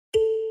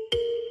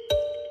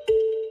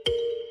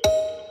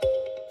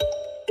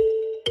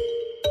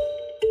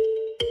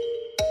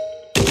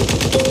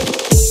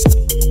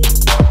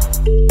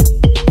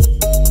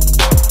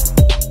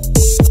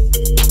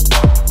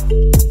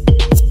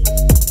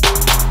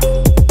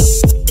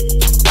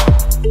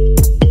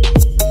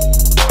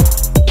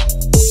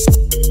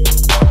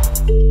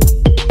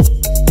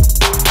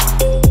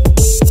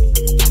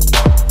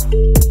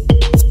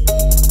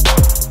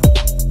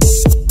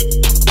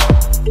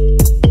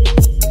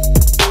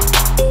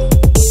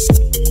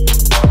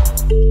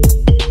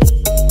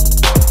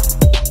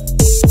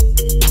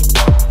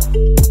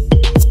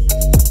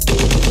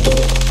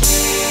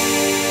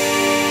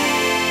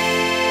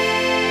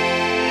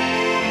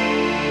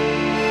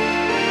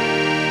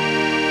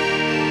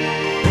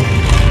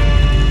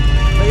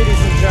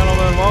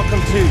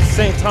welcome to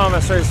St.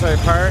 Thomas Raceway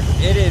Park.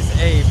 It is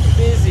a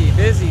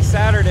busy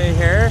Saturday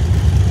here.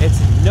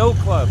 It's no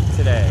club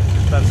today,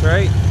 that's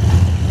right.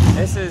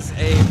 This is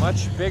a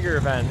much bigger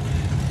event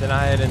than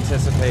I had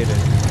anticipated.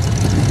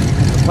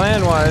 The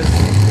plan was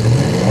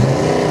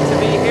to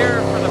be here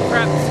for the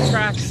prep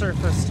track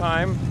surface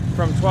time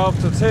from 12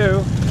 to 2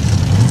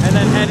 and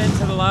then head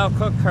into the Lau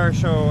Cook car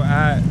show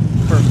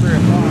for 3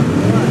 o'clock.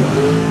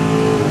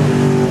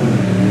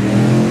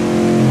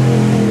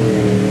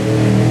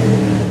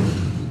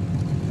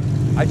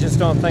 I just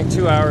don't think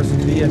 2 hours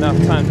would be enough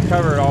time to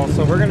cover it all,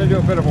 so we're going to do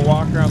a bit of a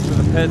walk around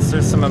through the pits.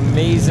 There's some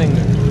amazing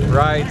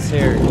rides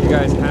here. You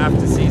guys have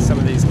to see some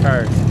of these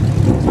cars.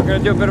 So we're going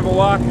to do a bit of a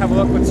walk, have a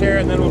look what's here,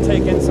 and then we'll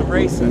take in some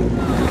racing.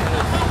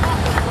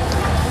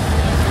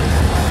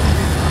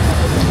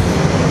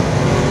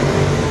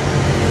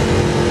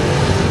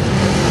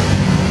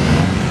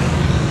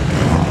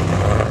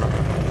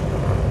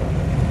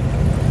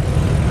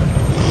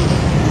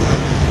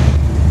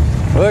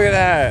 Look at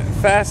that,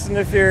 Fast and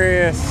the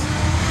Furious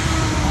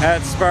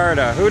at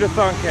Sparta. Who'd have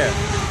thunk it?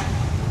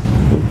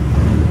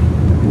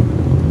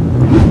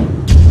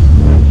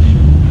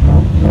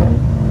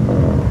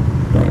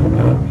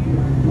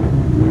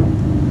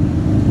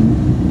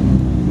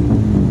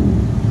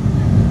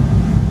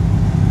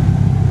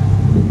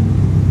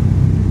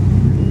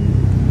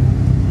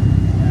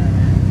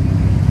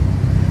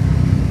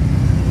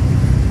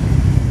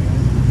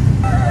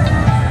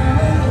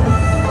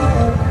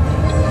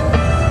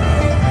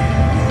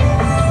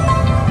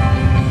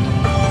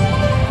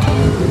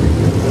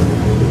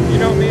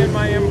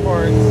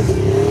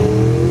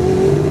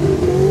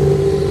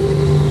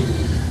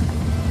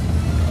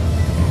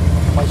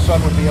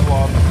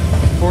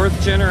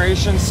 Fourth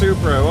generation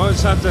Supra. We'll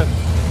just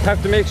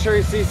have to make sure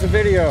he sees the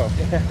video.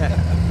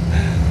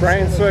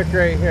 Brian Swick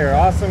right here.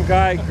 Awesome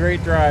guy,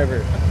 great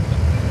driver.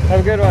 Have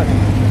a good one.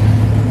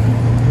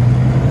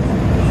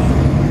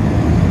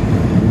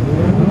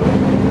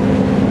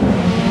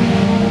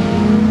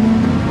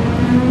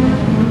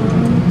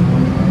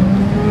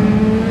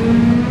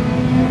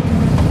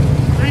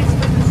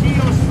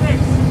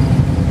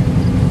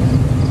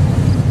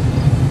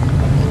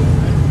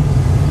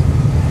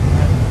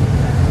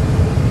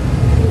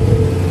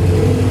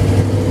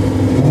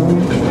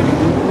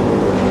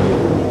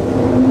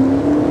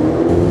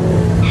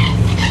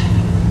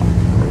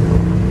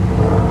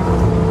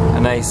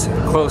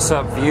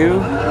 Close-up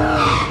view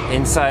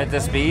inside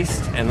this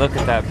beast, and look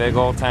at that big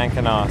old tank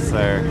of NOS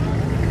there.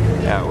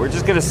 Yeah, we're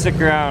just gonna stick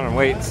around and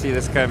wait and see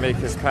this guy make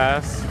his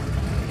pass.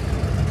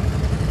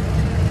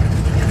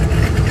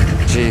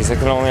 Jeez, I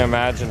can only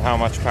imagine how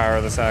much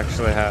power this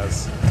actually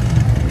has.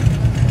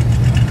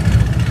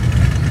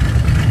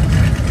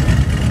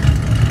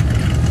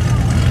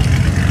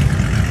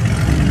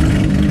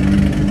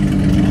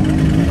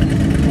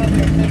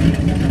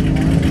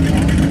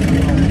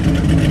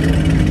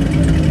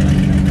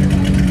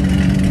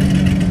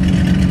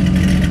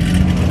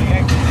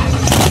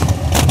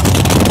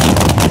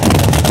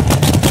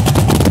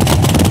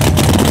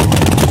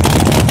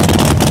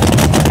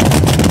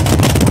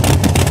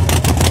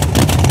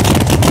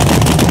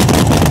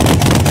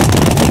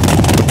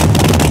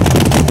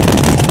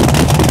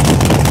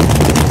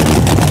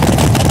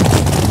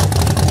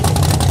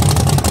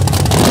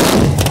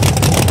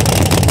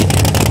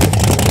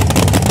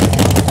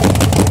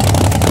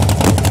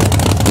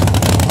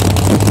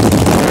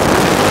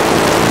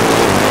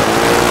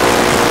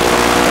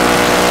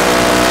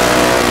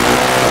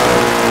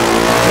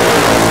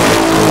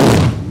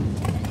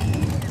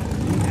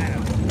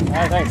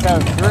 That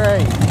sounds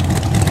great.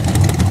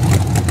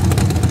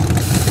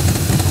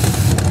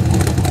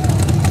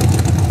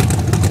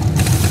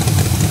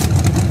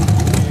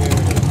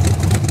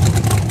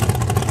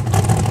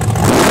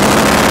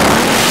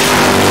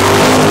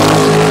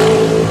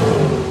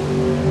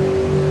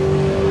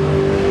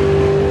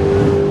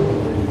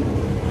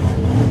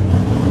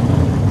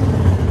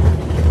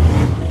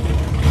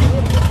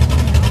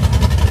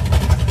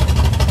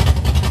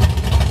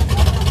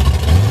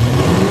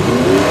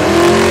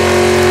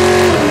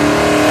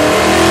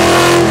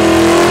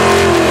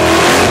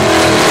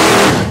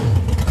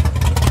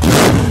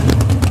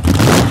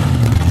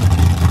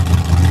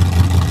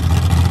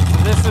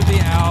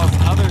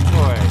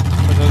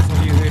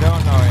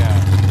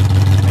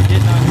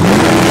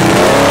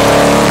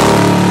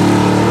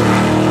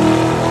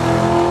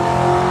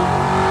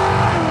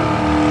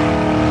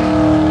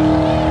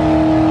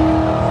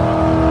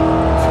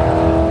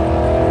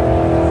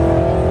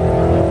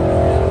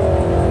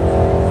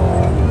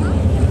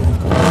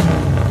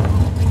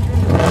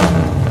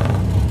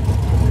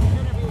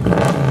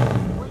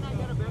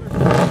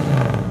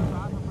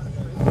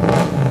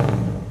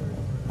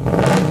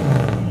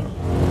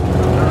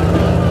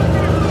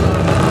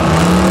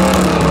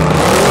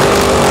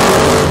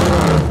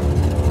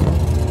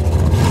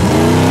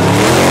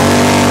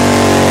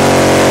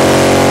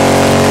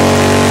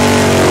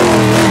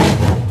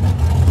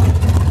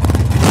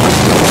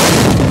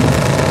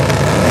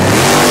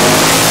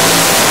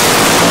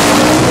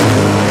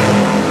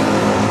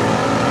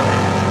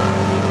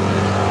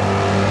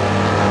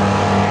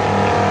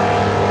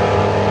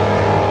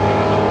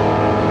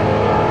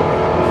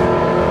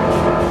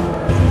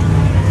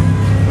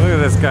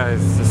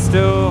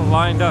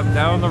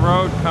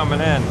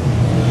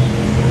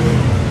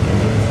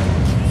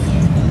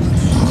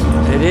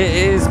 It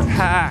is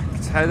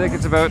packed. I think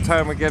it's about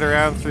time we get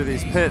around through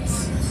these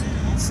pits,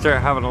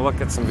 start having a look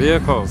at some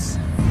vehicles.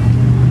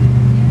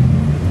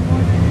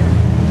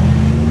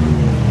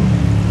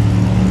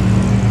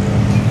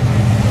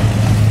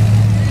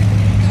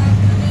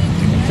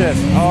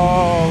 Just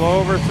all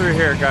over through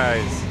here,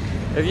 guys.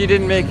 If you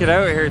didn't make it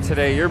out here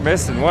today, you're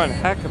missing one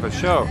heck of a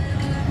show.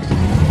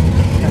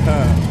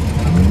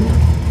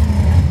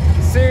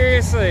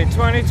 Seriously,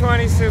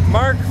 2020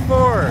 Mark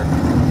 4.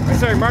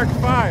 Sorry, Mark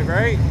 5,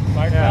 right?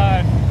 Mark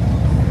 5.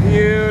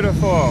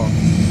 Beautiful.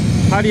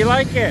 How do you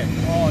like it?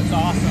 Oh, it's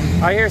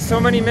awesome. I hear so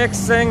many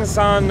mixed things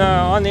on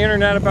the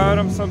internet about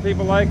them. Some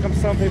people like them.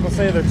 Some people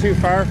say they're too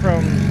far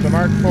from the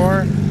Mark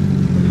 4.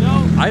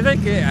 No. I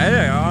think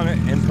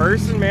in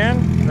person,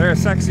 man, they're a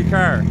sexy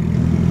car.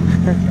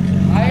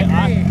 I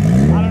agree.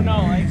 I don't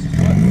know, like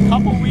a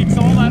couple weeks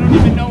old, I don't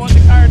even know what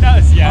the car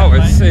does yet. Oh,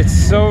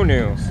 it's so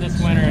new.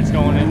 This winter it's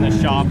going in the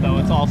shop though.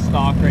 It's all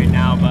stock right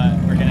now, but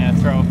we're gonna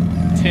throw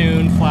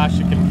tune, flash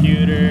a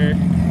computer,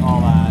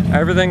 all that.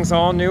 Everything's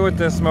all new with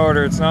this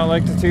motor. It's not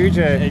like the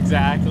 2J.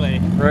 Exactly.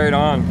 Right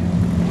on.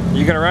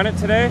 You gonna run it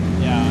today?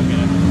 Yeah, I'm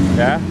gonna.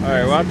 Yeah?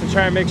 Alright, we'll have to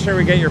try and make sure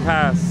we get your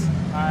pass.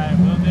 Alright,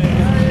 we'll do.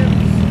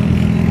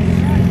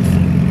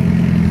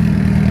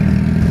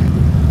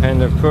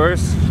 And of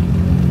course,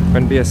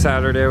 wouldn't be a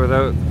Saturday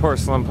without the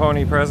porcelain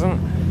pony present.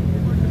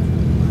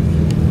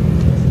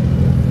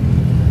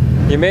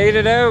 You made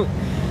it out.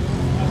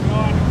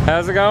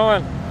 How's it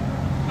going?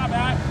 Not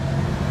bad.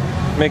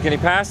 Make any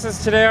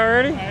passes today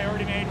already? I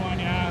already made one,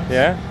 yeah.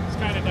 Yeah? It's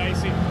kind of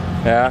dicey.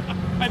 Yeah?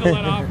 I had to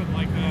let off at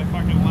like the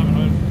fucking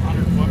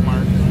 1100 foot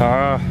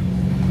mark.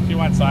 She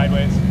went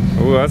sideways.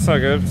 Ooh, that's not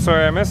good.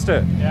 Sorry, I missed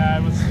it. Yeah,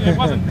 it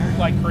wasn't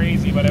like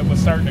crazy, but it was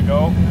starting to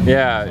go.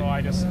 Yeah. So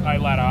I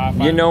let off.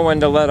 You know when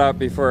to let up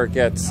before it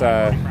gets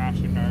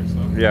crashed the car,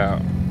 so yeah.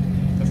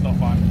 That's no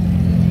fun.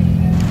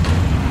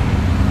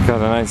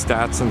 Got a nice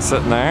Datsun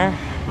sitting there.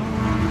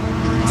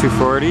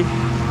 240.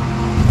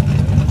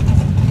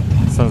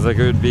 Sounds like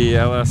it would be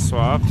LS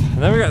swapped. And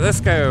then we got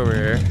this guy over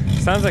here.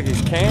 Sounds like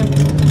he's canned.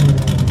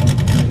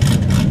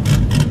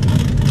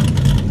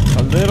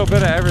 A little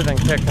bit of everything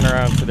kicking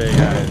around today,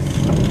 guys.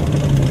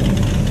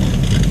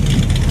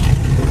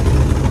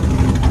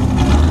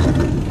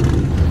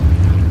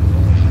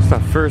 It's the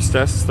first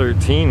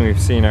S13 we've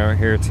seen out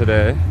here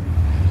today.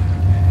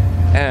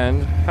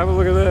 And have a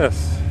look at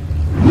this.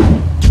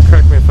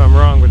 Correct me if I'm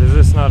wrong, but is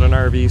this not an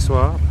RV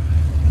swap?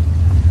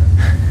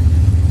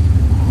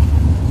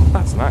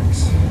 That's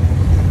nice.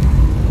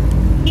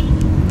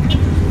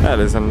 That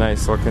is a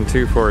nice looking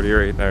 240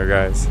 right there,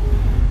 guys.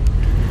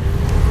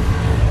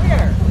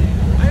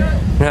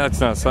 Yeah, that's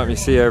not something you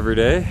see every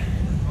day.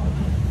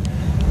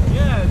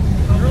 Yeah,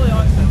 it's really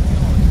awesome.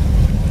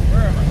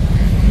 Where am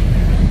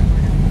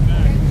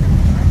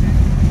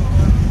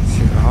I?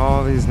 See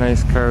all these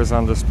nice cars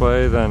on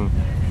display, then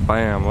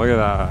bam, look at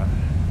that.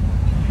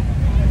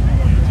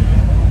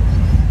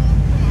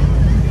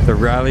 The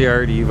Rally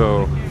Art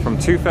Evo from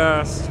Too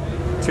Fast,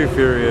 Too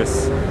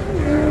Furious.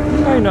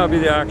 Might not be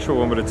the actual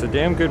one, but it's a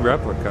damn good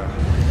replica.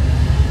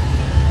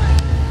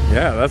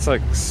 Yeah, that's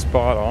like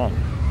spot on.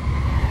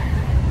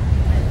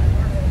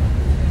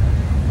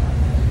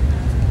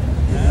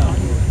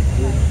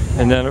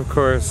 And then of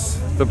course,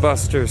 the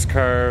Buster's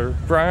car,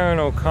 Brian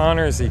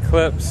O'Connor's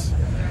Eclipse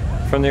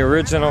from the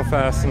original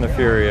Fast and the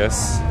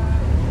Furious.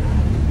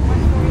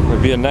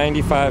 Would be a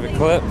 95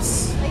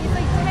 Eclipse.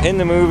 In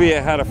the movie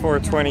it had a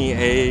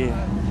 420A,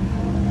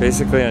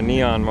 basically a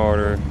neon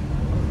motor,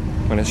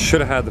 when it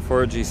should have had the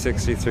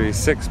 4G63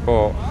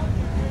 6-bolt,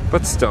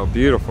 but still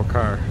beautiful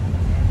car.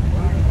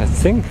 I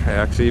think I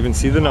actually even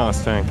see the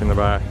NOS tank in the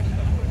back.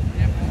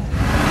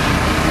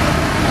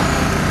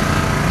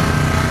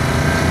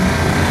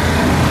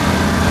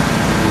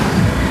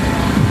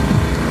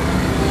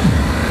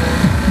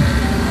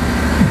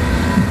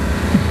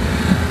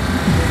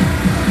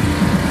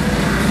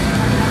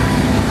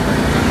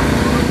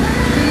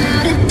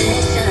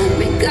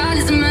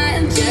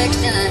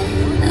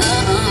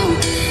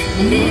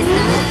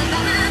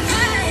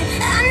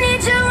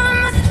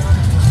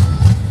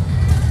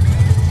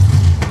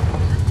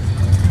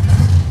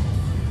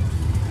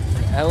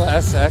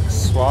 LSX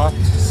swapped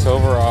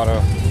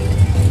Silverado.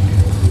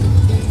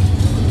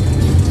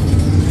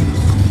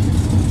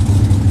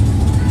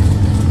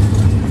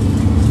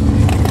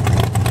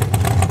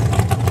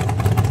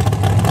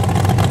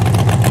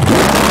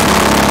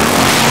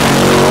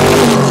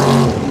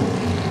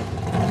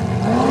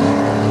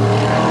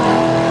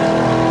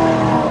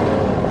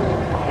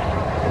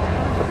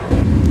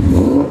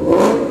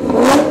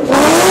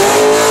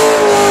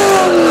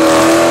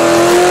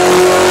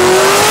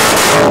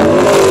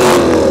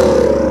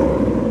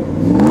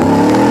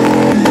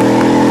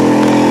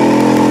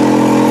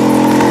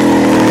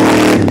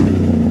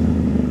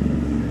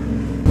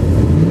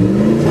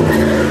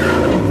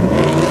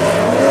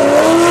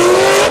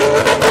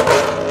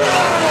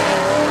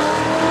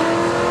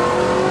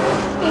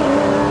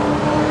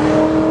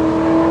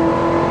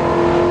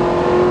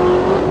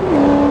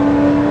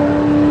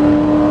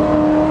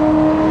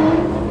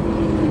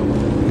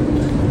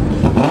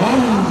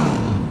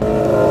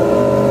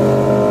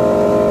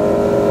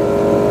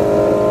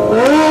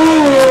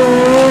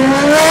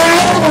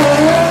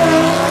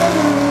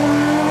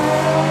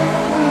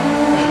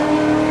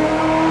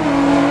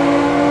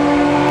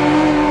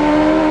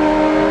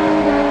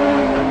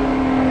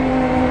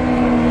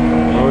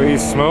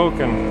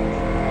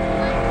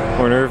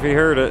 Wonder if he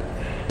heard it.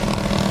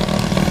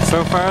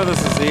 So far, this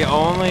is the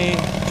only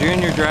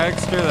junior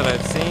dragster that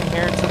I've seen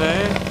here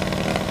today.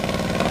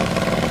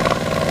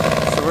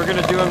 So we're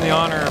gonna do him the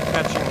honor of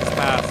catching this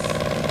bass.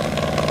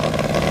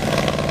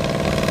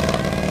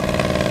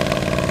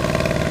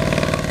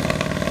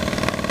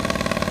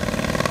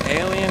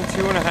 Alien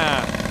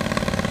 2.5.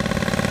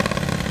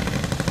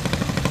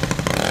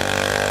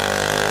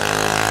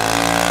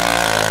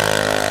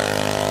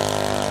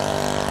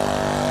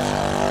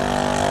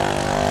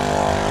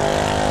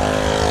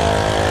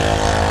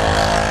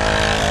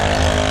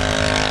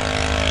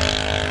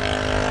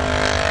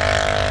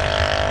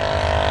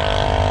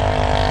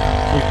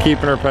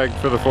 Keeping her pegged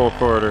for the full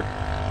quarter.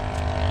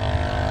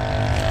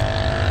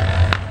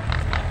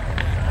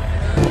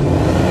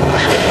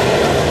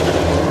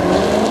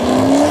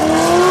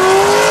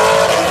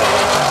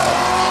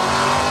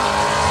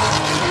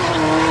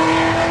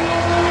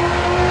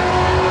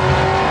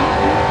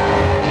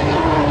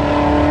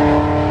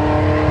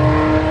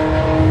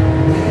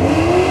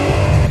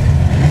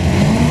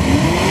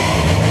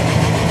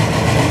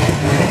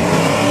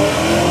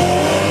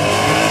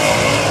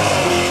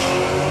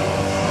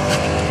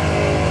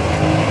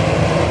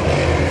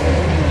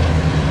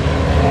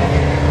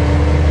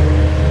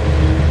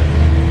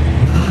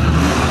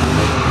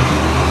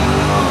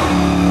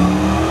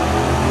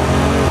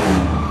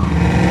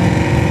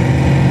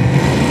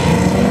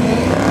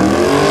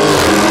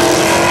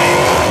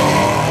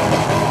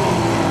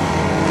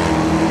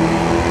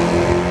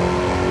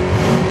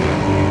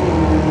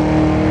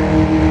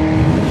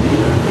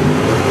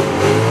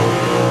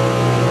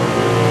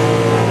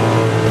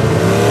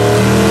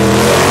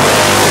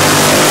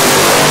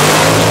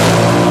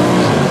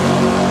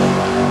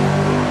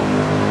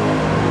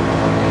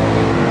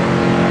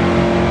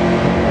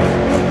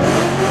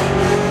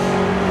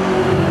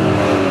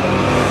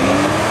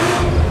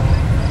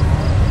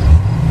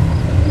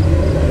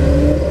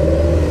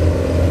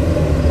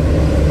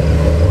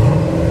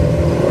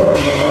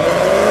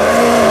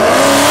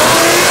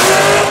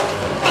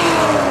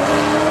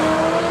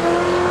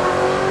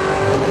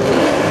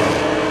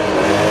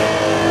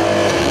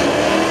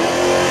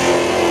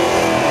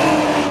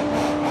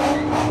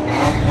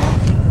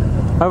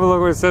 Have a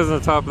look what it says on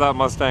the top of that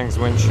Mustang's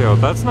windshield.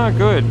 That's not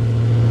good.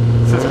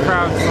 It says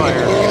Crowd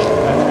Slayer.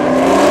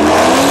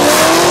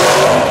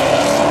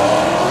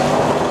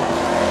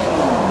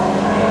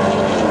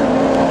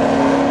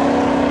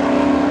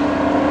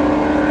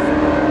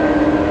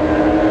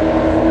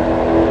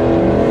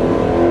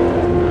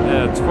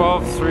 Yeah,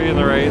 12.3 in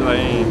the right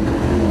lane.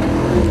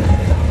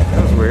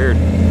 That was weird.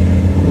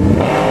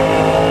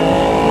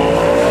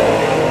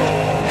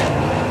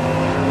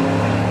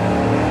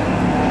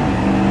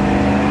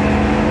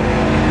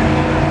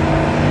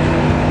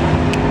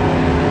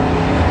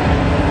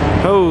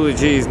 Holy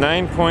geez,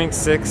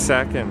 9.6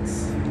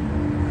 seconds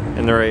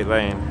in the right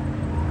lane.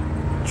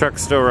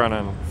 Truck's still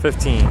running,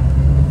 15.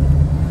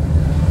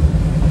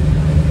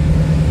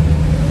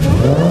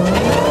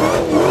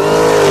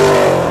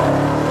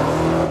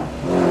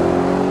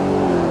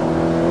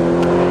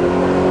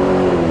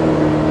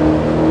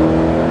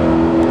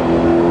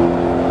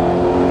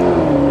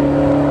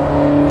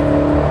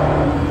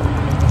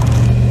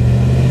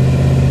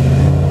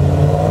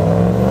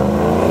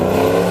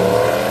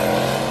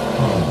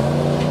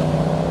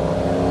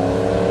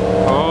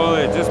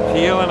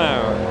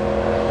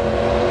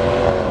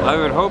 I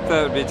would hope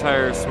that would be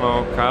tire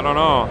smoke. I don't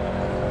know.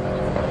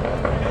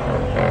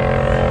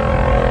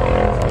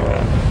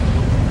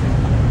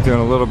 Doing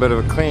a little bit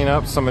of a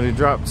cleanup. Somebody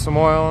dropped some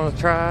oil on the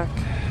track.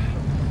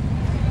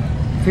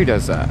 Who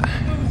does that?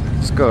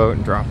 Just go out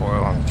and drop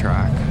oil on the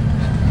track.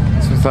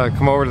 So I thought I'd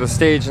come over to the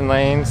staging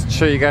lanes and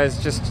show you guys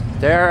just,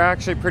 they're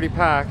actually pretty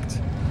packed.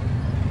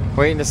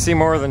 Waiting to see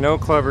more of the no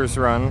clubbers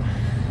run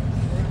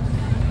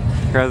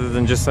rather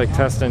than just like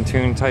test and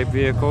tune type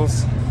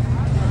vehicles.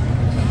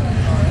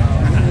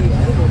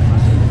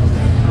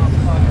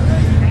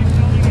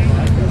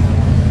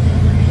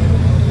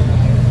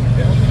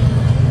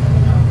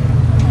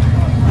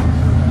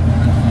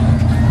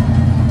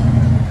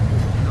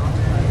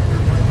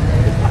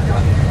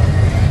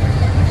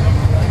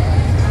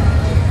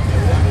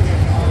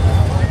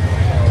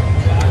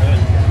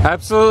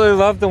 Absolutely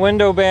love the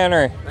window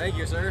banner. Thank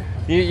you, sir.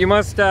 You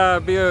must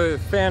be a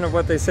fan of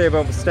what they say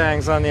about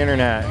Mustangs on the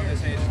internet. They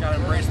say you just gotta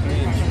embrace the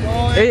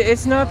memes.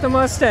 It's not the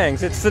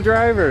Mustangs, it's the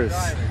drivers.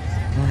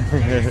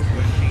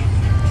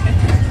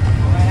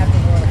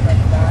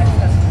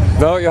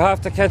 No, you'll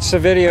have to catch the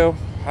video.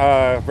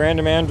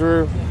 Random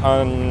Andrew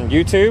on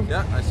YouTube.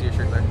 Yeah, I see your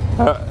shirt there.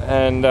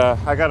 And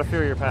I got a few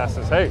of your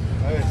passes. Hey,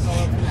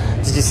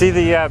 did you see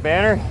the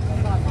banner?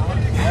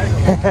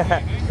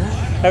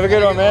 Have a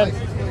good one, man.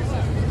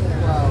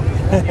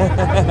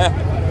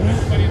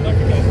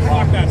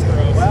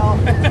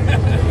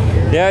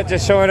 Yeah,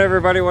 just showing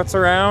everybody what's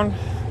around,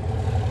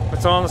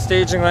 what's on the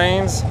staging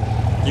lanes.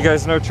 You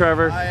guys know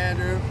Trevor. Hi,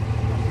 Andrew.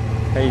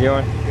 How you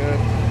doing?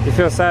 Good. You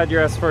feel sad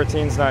your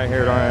S14's not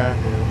here, don't you?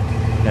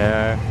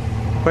 Yeah.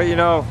 But you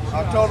know,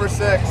 October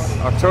 6th.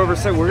 October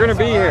 6th, we're gonna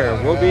be here.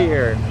 We'll be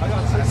here.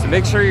 So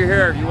make sure you're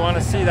here if you want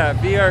to see that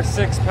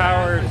VR6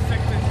 powered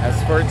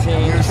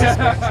S14. New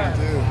suspension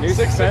too. New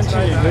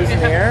suspension. You're losing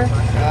the air?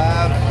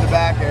 The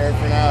back air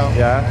for now.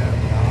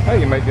 Yeah. Oh,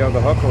 you might be able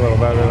to hook a little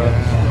better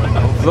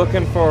though.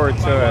 Looking forward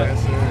to it.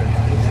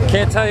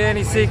 Can't tell you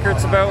any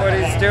secrets about what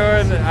he's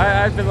doing.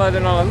 I've been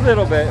letting on a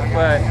little bit,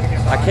 but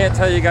I can't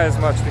tell you guys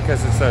much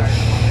because it's a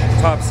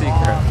top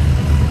secret.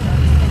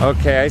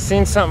 Okay, I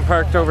seen something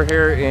parked over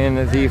here in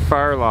the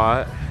far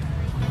lot.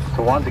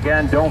 So once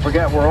again, don't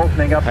forget we're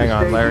opening up the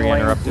staging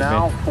lanes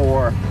now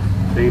for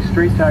the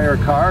street tire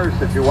cars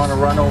if you want to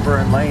run over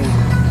in lanes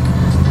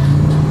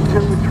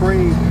 2,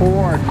 3,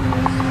 4.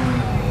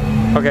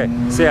 Okay,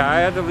 so yeah, I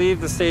had to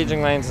leave the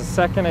staging lanes the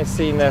second I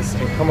seen this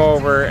and come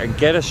over and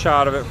get a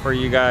shot of it for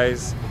you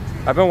guys.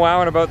 I've been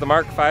wowing about the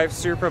Mark V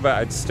Supra, but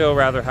I'd still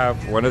rather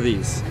have one of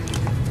these.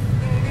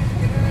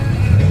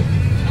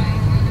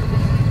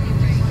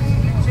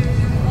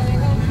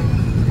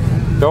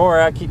 Don't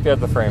worry, I keep you at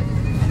the frame.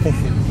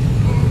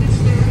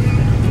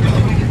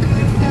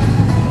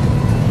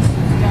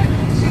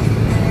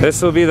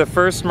 This will be the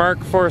first Mark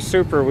IV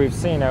Supra we've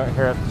seen out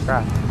here at the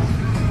track.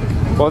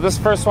 Well, this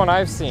first one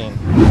I've seen.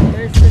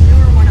 There's the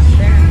newer one up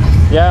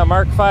there. Yeah,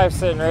 Mark V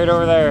sitting right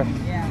over there.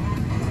 Yeah.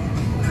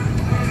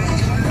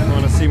 I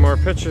want to see more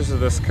pictures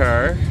of this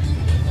car.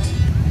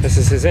 This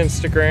is his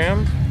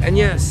Instagram. And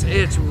yes,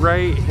 it's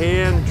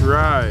right-hand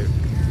drive.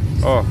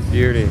 Oh,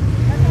 beauty.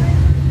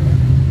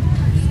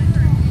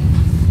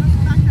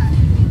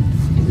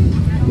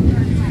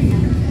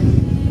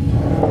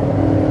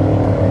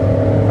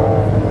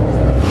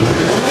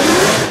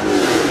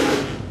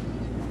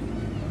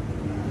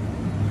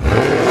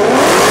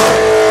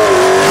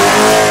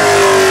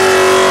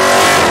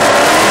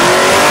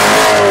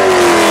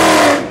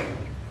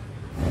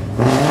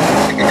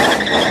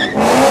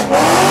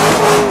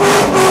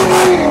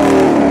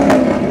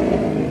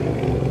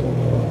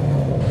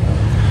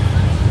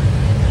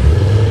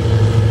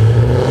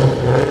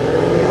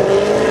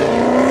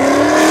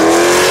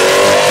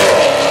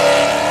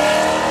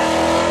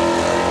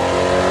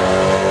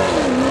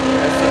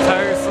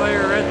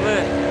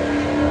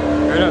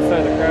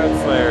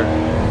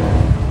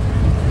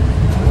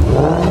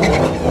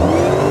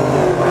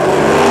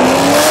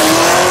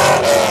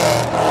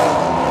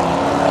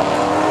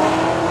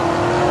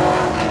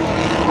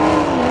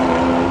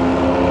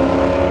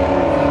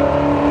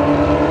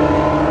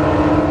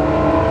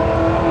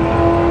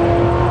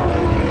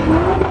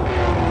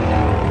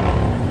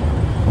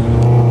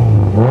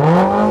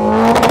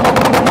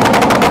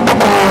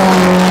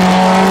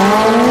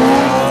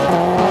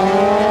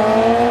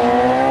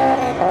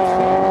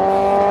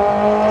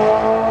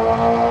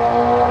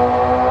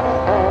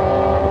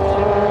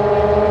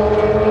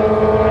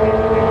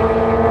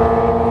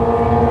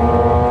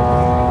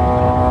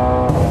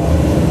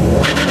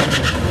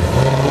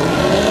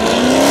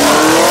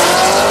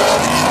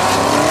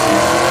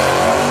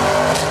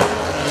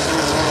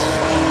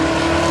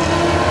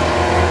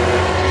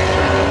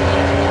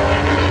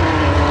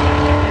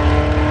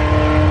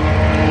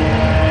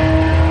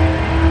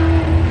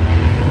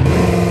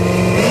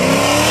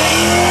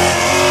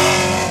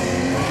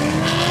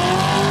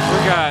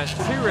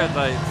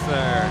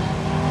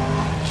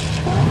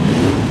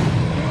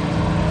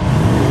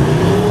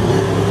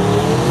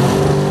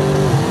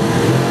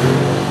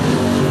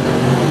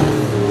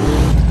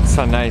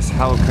 A nice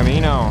El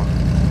Camino.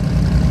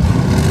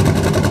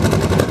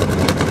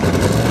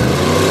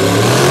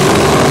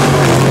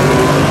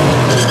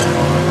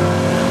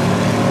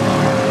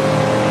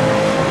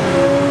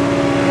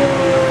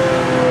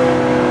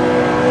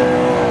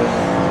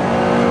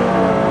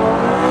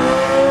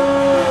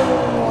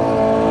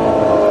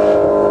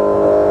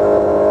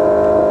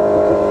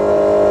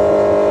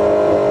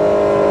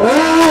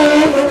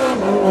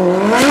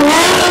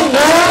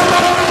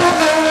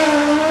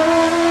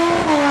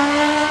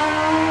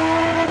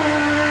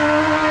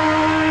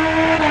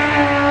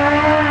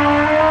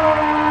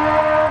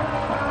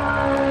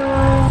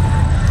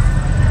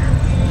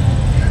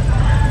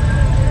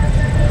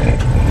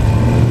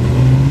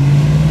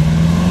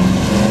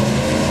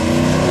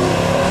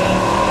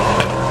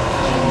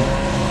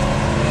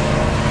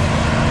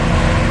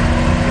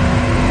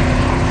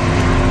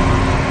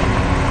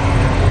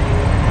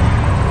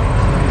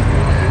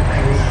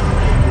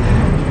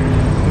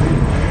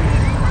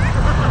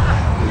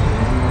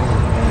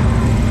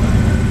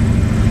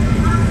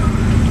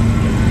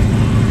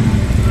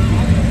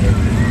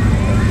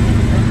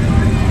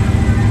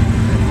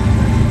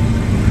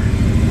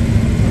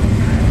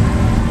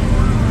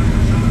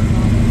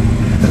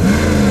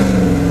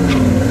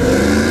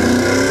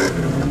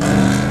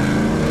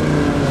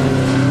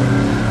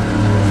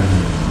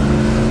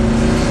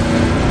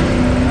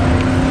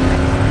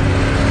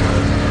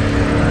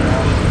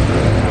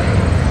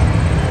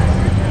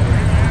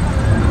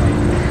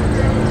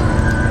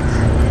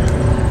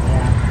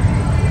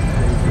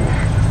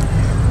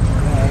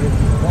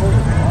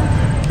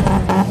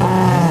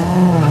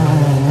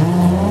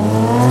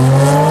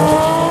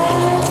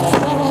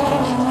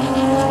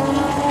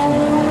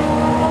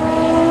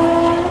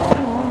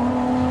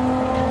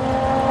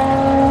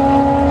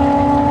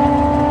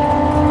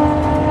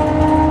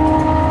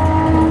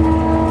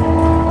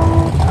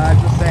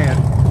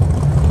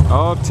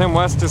 Oh, Tim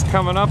West is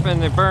coming up in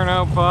the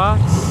burnout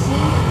box.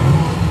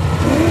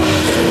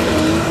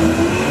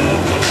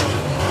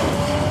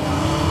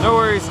 No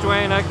worries,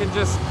 Dwayne, I can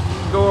just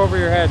go over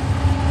your head.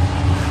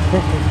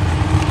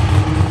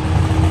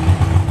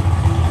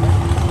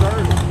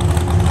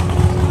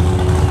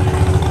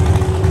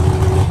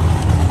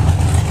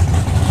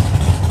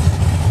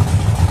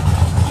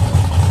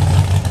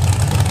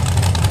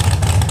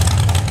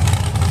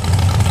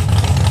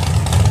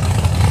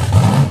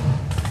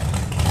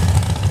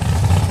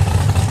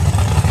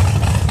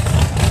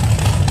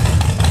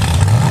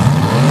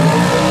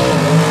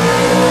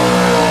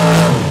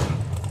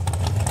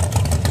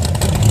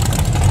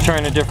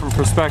 Trying a different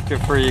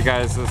perspective for you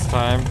guys this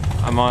time.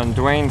 I'm on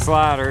Dwayne's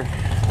ladder.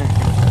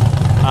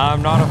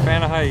 I'm not a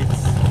fan of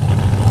heights.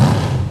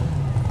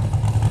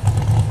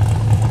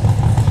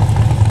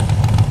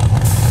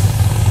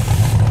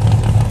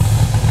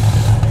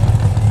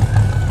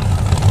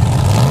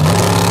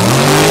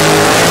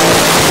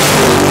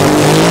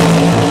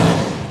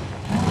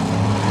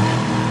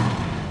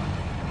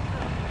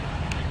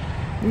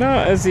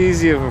 Not as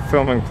easy of a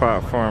filming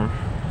platform.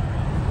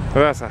 But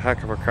that's a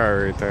heck of a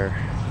car right there.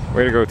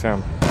 Way to go,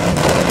 Tim.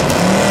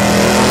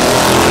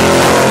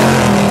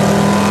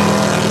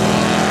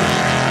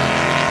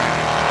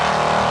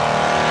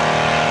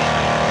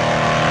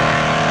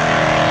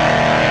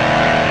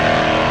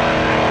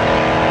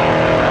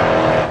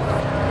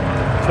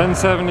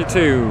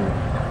 $10.72.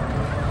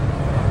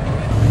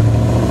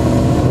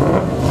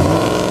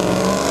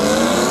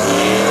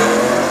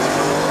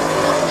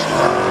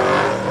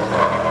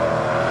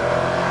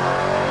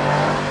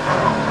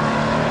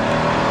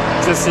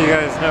 Just so you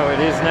guys know, it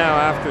is now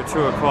after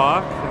 2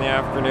 o'clock in the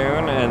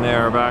afternoon and they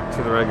are back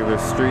to the regular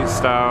street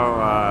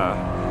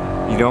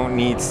style. You don't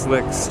need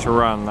slicks to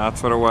run.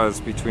 That's what it was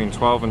between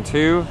 12 and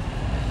 2.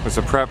 It was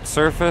a prepped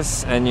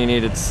surface and you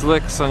needed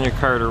slicks on your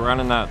car to run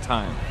in that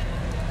time.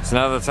 So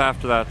now that's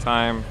after that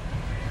time,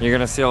 you're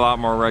gonna see a lot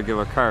more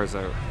regular cars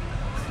out.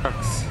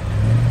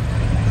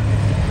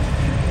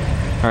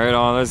 Alright,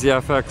 there's the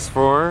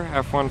FX4,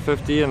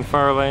 F-150 in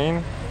far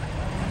lane.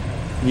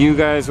 You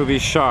guys will be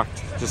shocked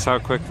just how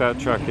quick that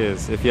truck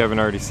is if you haven't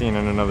already seen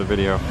in another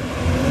video.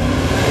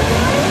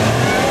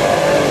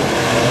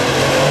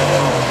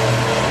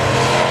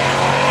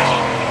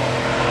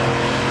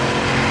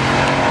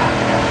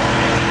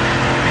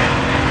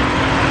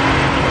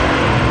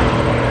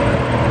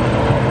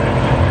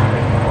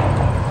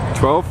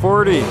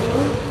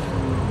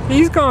 $12.40.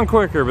 He's gone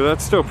quicker, but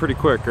that's still pretty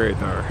quick right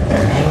there.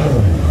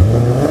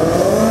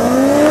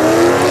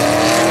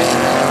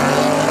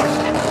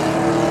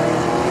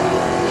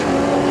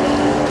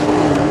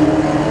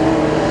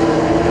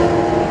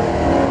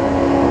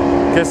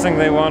 Guessing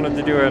they wanted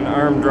to do an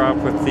arm drop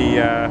with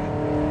the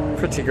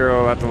pretty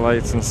girl at the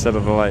lights instead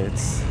of the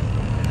lights.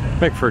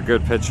 Make for a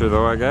good picture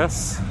though, I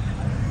guess.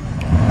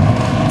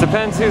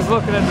 Depends who's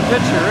looking at the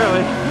picture,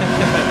 really.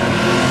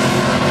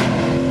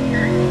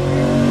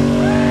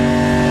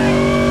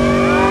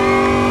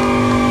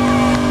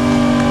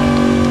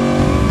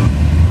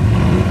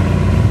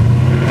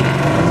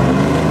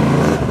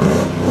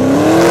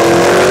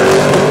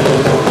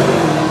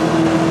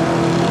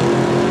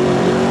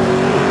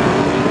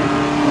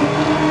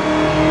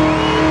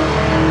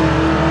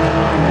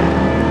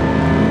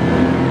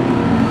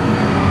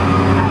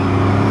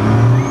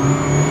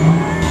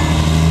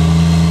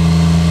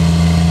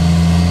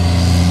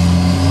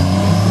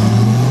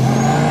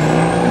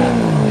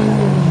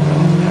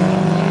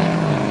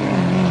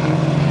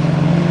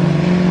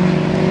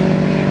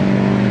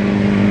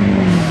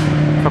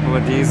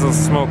 Diesels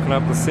smoking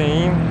up the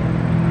scene.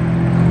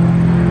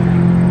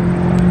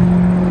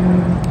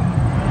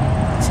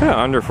 It's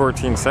under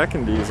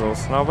 14-second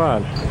diesels, not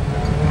bad.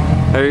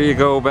 There you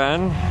go,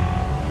 Ben.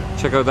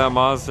 Check out that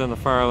Mazda in the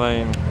far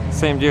lane.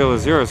 Same deal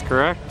as yours,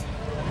 correct?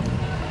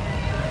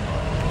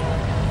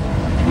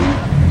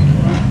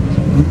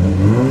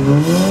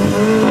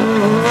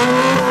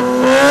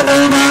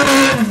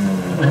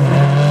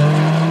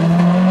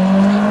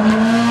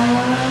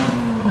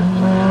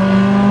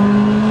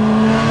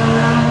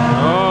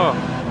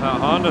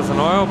 Honda's an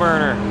oil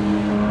burner.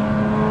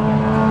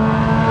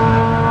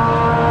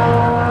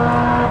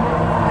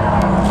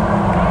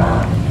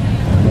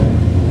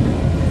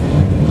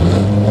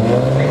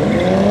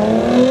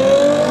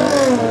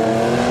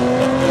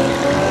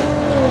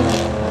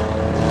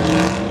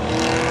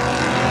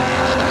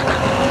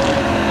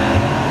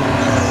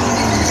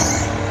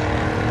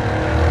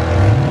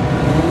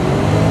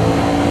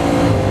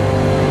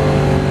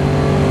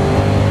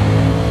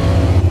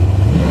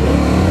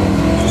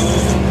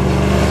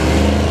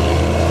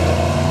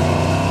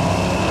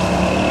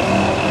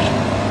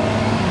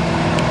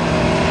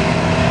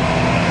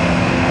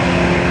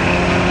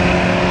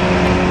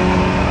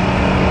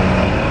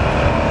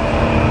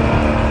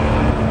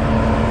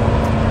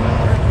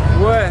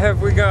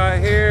 Have we got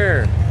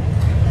here?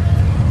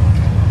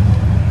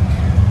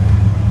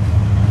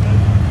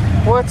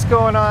 What's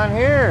going on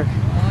here?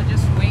 Oh,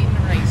 just waiting the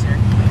racer.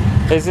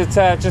 Is it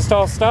just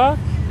all stock?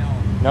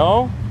 No.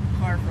 No?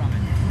 Far from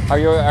it. Are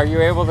you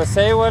able to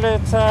say what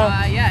it's?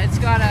 Yeah, it's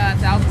got a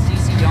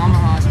 1000cc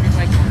Yamaha street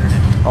bike motor in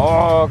it.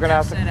 Oh, gonna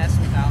have to.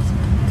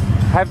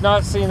 S1000. I've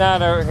not seen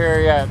that out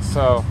here yet,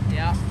 so.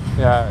 Yeah.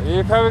 Yeah,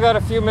 you probably got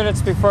a few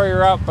minutes before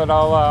you're up, but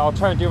I'll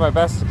try and do my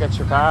best to get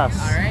your pass.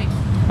 All right.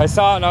 I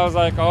saw it and I was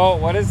like, oh,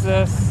 what is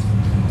this?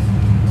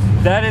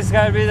 That has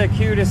got to be the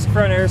cutest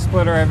front air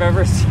splitter I've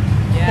ever seen.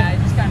 Yeah, it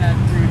just kind of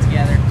threw it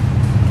together.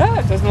 Yeah,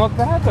 it doesn't look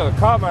bad though. It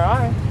caught my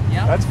eye.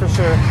 Yeah. That's for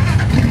sure.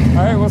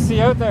 All right, we'll see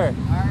you out there.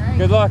 All right.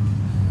 Good luck.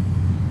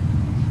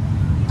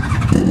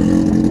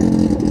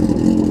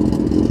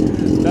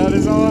 That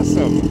is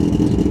awesome.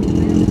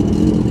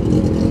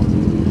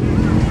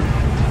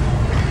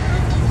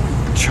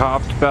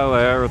 Chopped Bel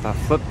Air with a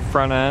flip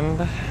front end.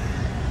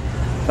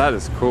 That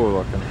is cool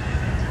looking.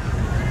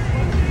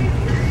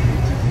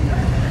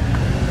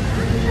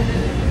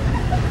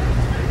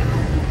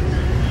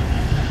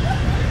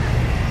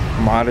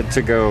 Modded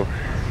to go.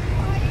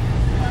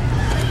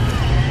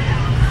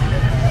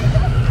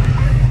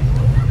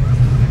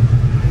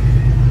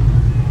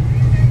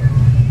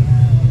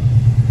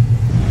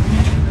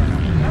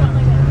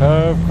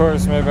 Of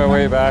course, made my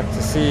way back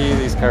to see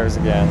these cars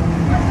again.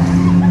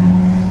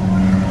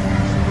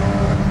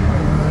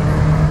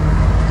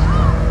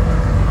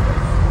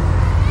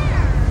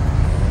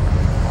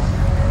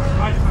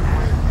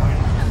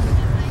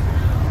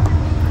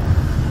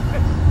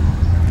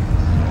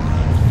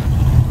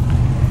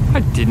 I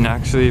didn't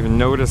actually even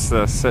notice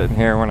this sitting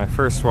here when I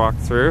first walked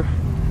through.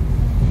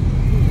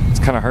 It's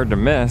kind of hard to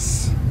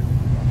miss.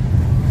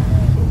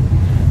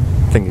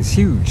 The thing is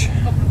huge.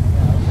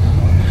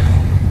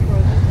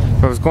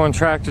 If I was going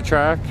track to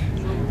track,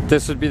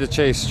 this would be the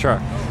chase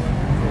truck.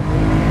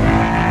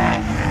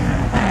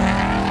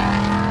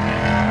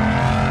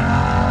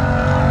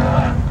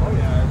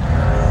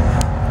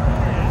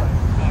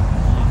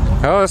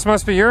 Oh, this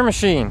must be your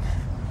machine.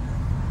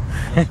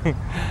 I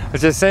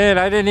was just saying,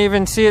 I didn't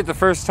even see it the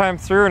first time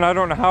through, and I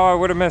don't know how I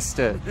would have missed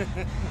it.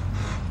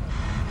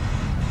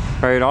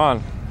 Right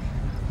on.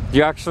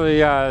 You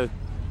actually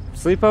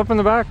sleep up in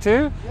the back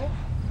too?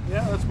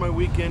 Yeah, that's my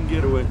weekend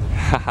getaway.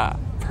 Haha,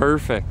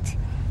 perfect.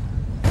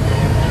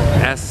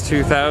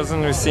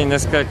 S2000, we've seen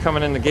this guy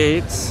coming in the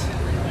gates.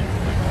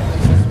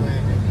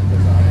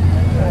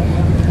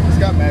 It's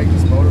got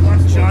Magnus motor.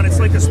 John, it's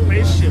like a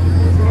spaceship.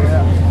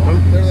 Yeah.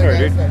 They're the Sorry,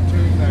 guys dude. that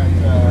tune that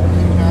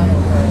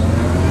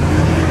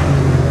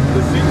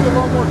the seat's a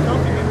lot more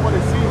comfy than what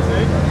it seems,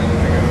 eh?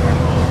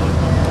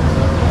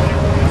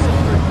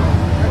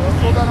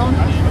 Hold that on.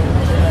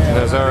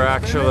 Those are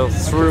actual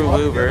through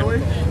louver,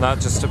 not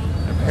just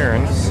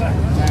appearance.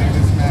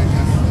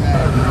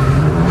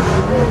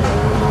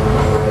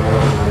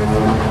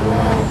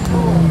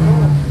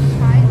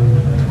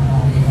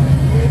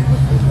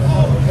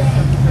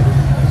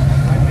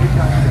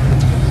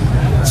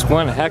 It's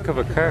one heck of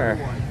a car.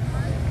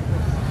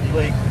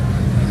 Like,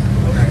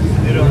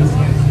 it on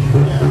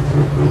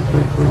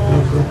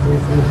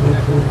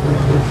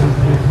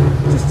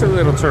Just a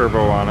little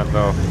turbo on it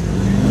though.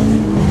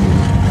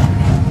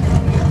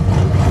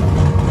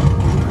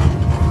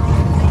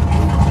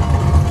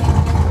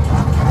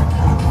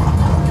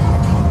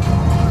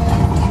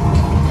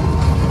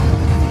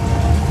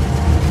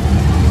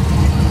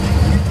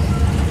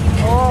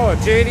 Oh,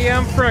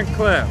 JDM front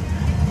clip.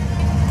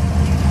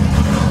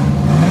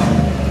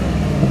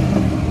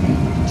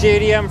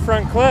 JDM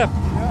front clip.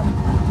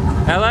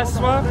 LS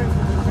swap?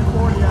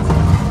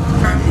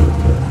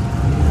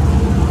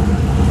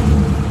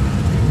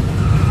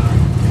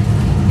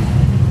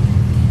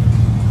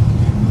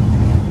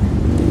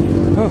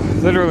 Oh,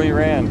 literally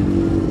ran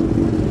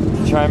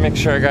to try and make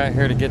sure I got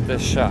here to get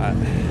this shot.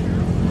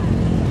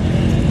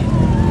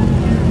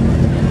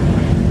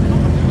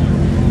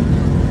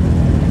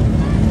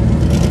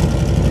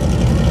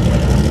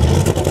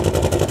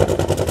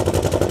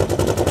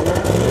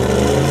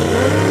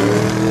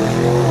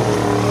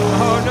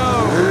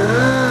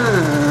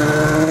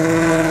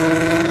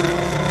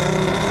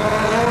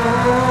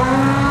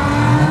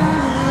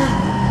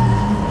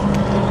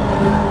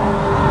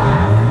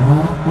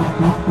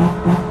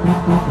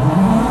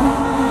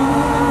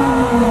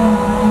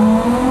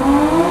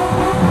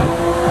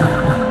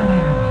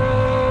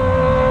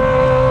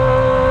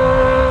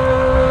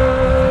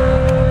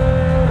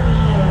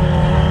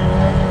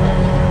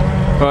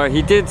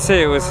 He did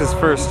say it was his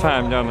first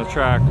time down the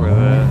track with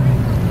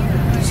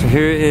it. So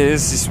here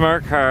is the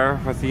smart car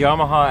with the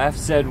Yamaha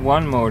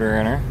FZ1 motor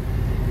in her.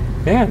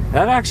 Man,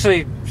 that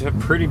actually is a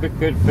pretty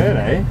good fit,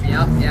 eh?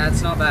 Yeah,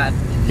 it's not bad.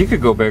 You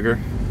could go bigger.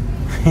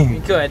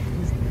 You could.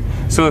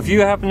 So if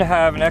you happen to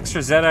have an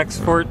extra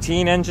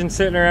ZX14 engine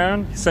sitting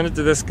around, send it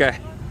to this guy.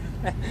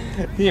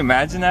 Can you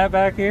imagine that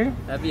back here?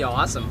 That'd be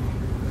awesome.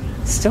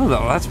 Still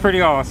though, that's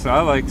pretty awesome.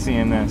 I like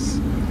seeing this.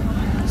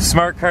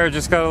 Smart car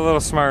just got a little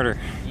smarter.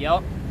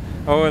 Yep.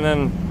 Oh, and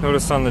then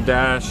notice on the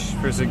dash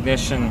for his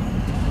ignition,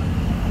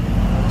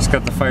 just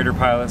got the fighter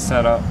pilot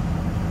set up.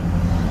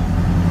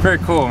 Very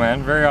cool,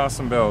 man. Very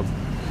awesome build.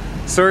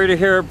 Sorry to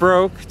hear it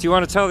broke. Do you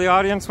want to tell the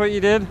audience what you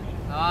did?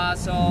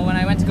 So when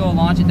I went to go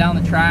launch it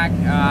down the track,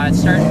 it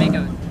started to make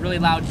a really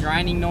loud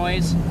grinding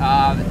noise.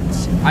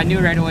 I knew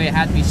right away it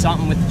had to be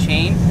something with the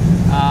chain.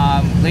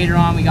 Later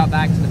on, we got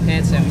back to the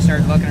pits and we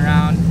started looking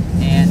around,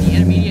 and the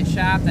intermediate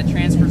shaft that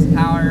transfers the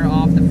power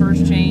off the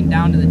first chain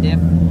down to the diff,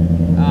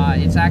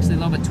 it's actually a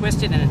little bit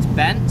twisted and it's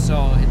bent,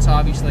 so it's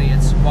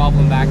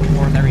wobbling back and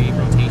forth every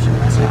rotation.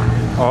 So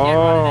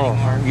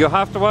oh, you'll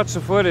have to watch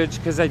the footage,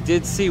 because I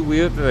did see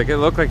like it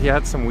looked like you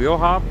had some wheel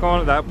hop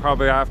going. That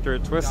probably after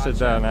it twisted.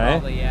 Gotcha, then, eh?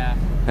 Probably, yeah.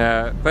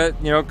 Yeah, but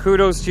you know,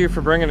 kudos to you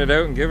for bringing it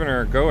out and giving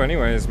her a go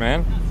anyways,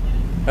 man.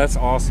 That's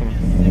awesome.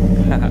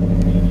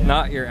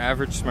 Not your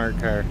average smart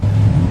car.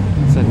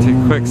 So take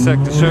a quick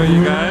sec to show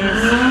you guys.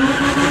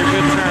 Pretty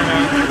good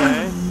turnout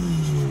today.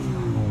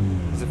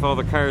 As if all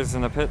the cars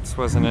in the pits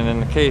wasn't an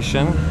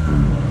indication.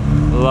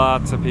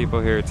 Lots of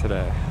people here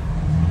today.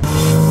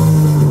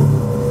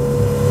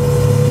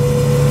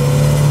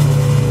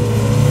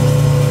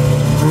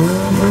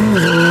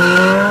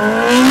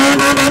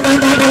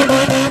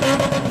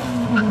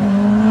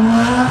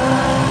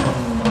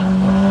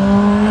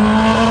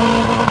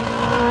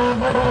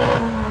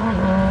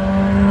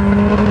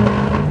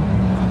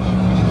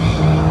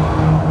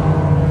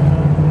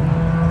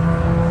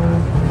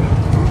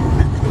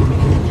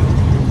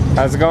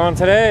 How's it going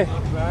today?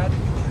 Not bad.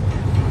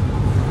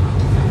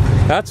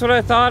 That's what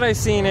I thought I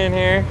seen in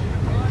here.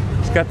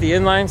 It's got the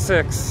inline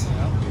 6.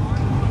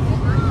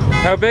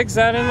 How big's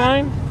that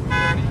inline?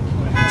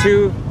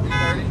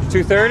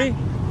 230?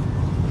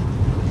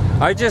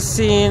 I just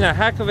seen a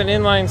heck of an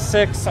inline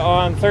 6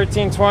 on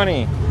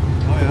 1320. Oh,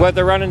 yeah. What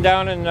they're running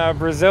down in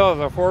Brazil,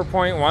 the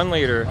 4.1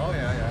 liter. Oh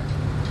yeah, yeah.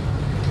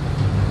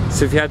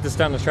 So if you had this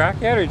down the track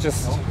yet, or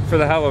just for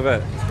the hell of it?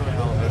 Just for the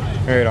hell of it.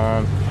 Right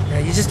on. Yeah,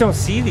 you just don't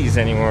see these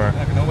anymore.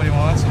 Heck, nobody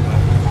wants them.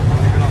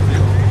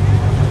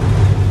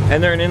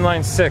 And they're an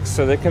inline 6,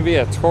 so they can be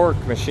a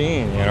torque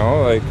machine, you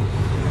know? Like,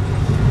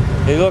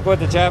 you look what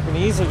the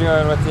Japanese are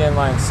doing with the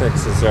inline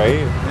 6s,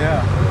 right?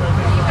 Yeah.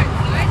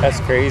 That's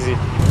crazy.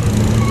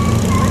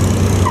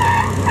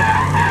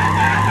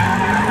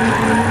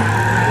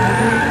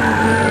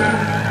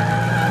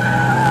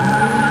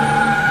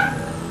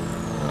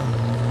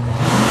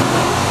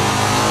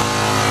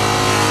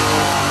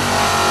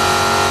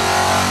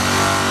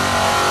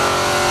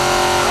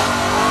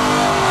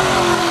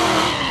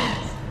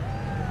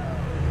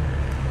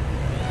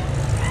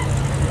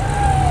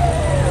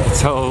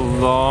 It's a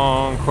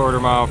long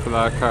quarter-mile for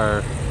that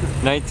car.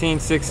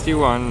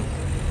 1961.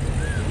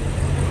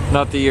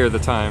 Not the year, the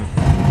time.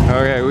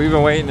 Okay, we've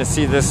been waiting to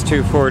see this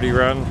 240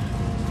 run,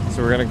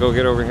 so we're gonna go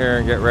get over here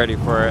and get ready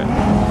for it.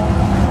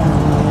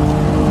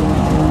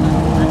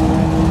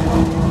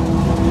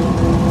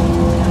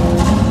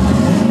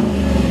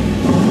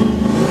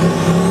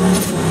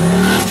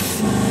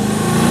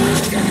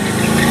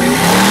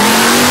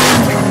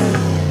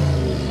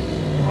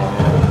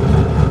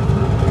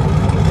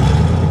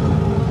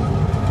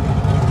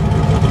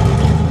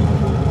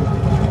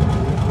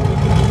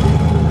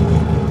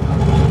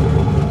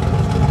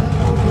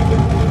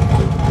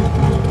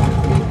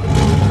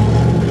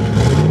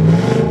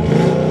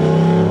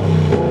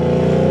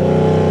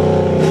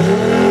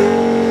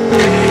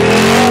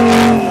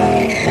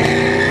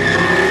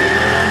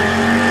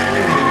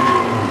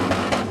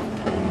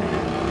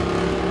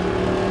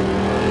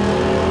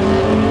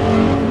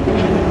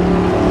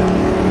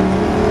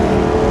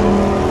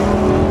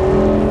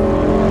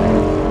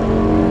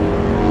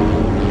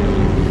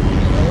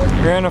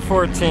 Ran a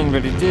 14,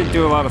 but he did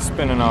do a lot of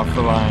spinning off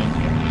the line.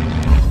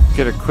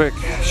 Get a quick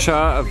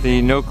shot of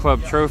the No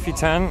Club trophy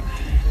tent.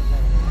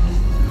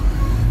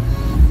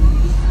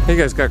 You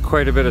guys got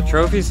quite a bit of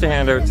trophies to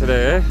hand out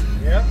today, eh?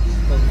 Yeah.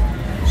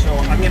 So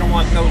I'm gonna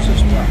want those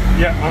as well.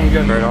 Yeah, I'm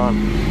good. Right on.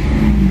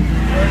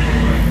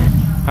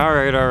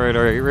 Alright.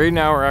 Right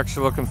now we're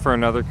actually looking for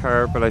another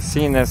car, but I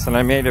seen this and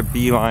I made a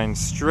beeline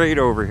straight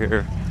over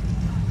here.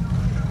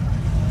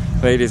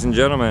 Ladies and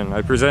gentlemen,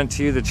 I present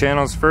to you the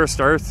channel's first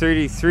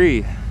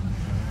R33.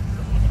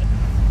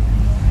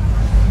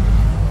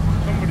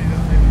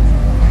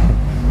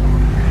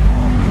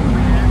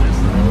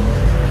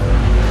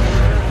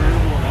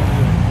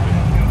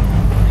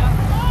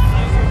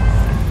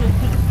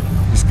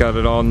 He's got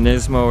it all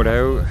Nismo'd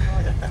out.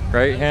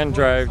 Right hand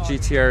drive,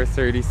 GTR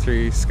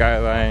 33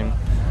 Skyline,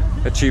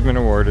 achievement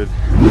awarded.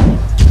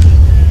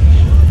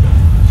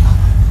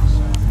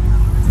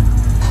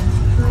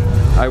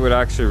 I would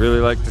actually really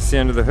like to see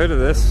under the hood of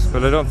this,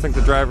 but I don't think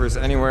the driver's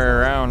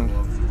anywhere around.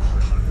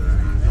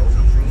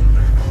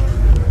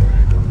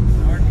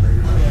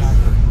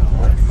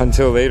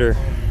 Until later.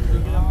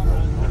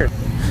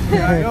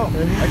 Yeah, I know.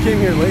 I came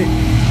here late.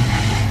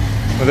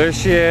 Well, there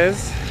she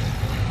is.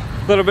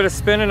 A little bit of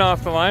spinning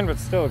off the line, but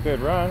still a good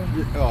run.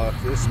 Oh,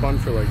 this spun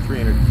for like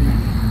 300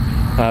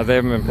 feet. They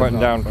haven't been putting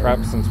down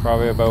prep since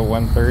probably about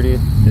 1:30.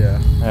 Yeah.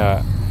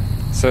 Yeah.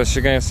 So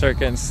she's gonna start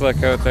getting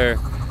slick out there.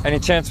 Any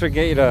chance we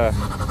get you to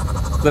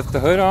lift the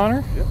hood on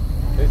her? Yep.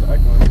 Okay, so I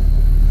can.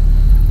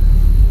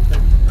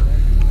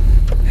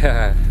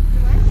 Yeah.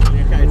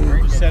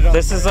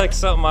 This is like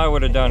something I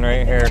would have done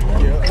right here.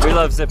 We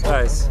love zip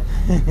ties.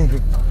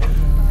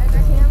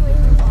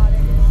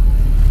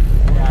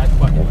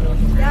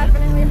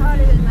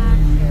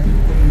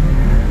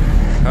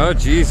 Oh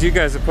geez, you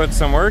guys have put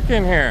some work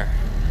in here.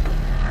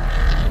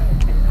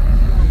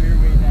 We're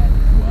waiting at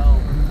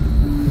 12.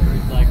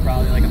 There's like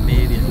probably like a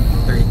baby at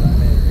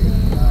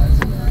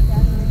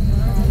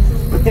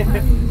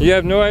 35. You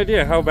have no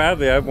idea how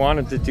badly I've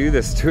wanted to do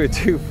this to a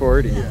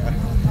 240. Yeah.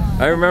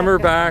 I remember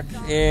back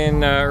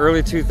in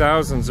early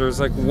 2000s, there was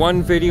like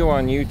one video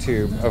on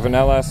YouTube of an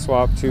LS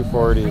swap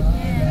 240.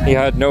 He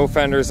had no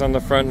fenders on the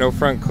front, no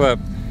front clip,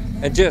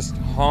 and just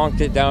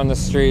honked it down the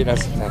street. I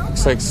said, that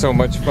looks like so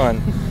much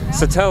fun.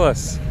 So tell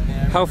us,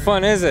 how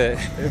fun is it?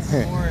 It's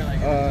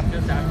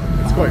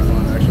quite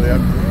fun actually. I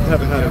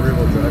haven't had a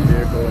rear-wheel drive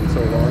vehicle in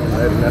so long. I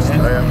have an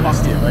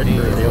STI for a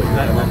daily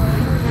driver.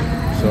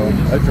 So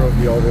I drove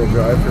the all-wheel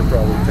drive for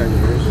probably 10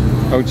 years.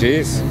 Oh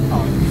geez.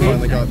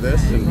 Finally got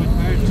this and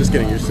just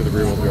getting used to the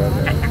rear-wheel drive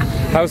now.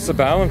 How's the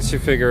balance, you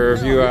figure?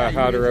 Have you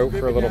had her out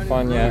for a little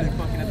fun yet?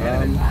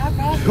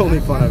 The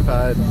only fun I've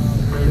had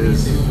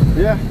is,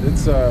 yeah,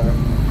 it's a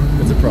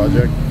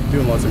project.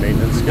 Doing lots of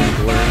maintenance, getting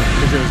to learn,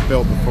 because it was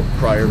built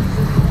prior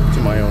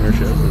to my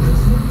ownership.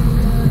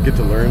 And get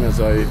to learn as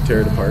I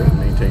tear it apart and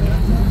maintain it.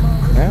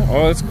 Yeah,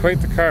 well, it's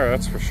quite the car,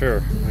 that's for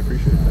sure. I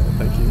appreciate that,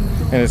 thank you.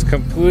 And it's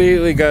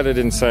completely gutted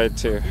inside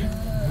too.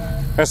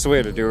 That's the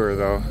way to do her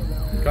though.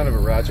 Kind of a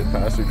ratchet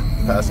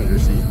passenger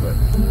seat, but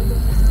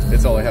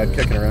it's all I had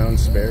kicking around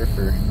spare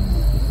for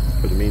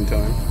the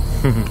meantime.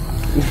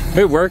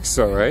 It works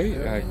though, right?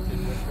 Yeah.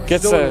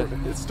 Gets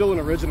it's still an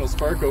original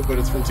Sparko, but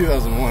it's from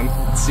 2001.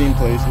 It's seen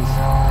places.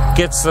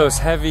 Gets those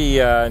heavy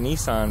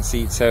Nissan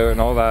seats out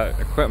and all that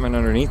equipment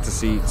underneath the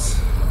seats,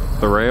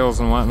 the rails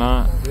and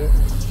whatnot. Yeah.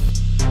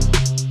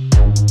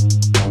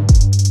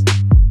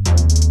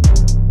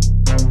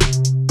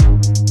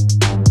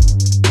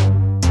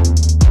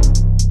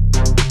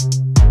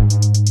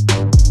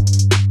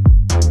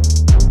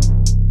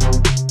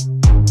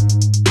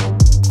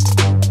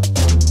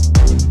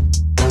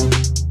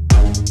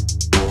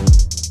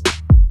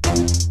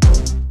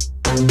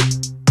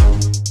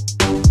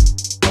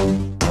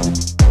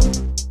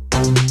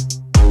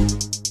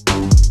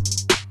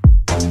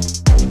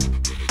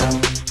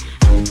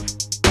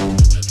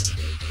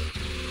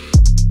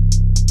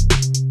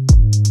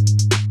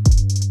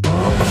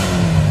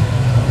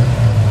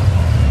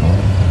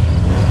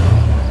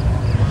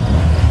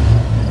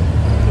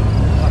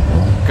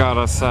 Got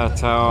us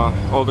that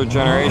older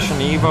generation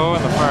Evo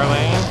in the far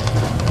lane.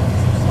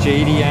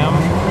 JDM.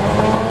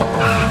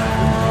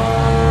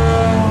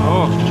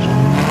 Oh.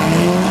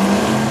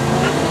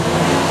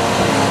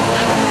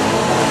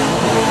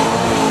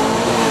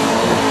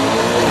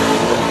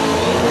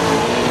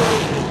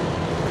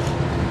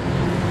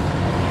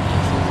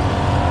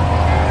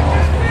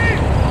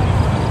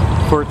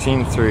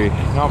 $14.3,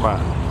 not bad.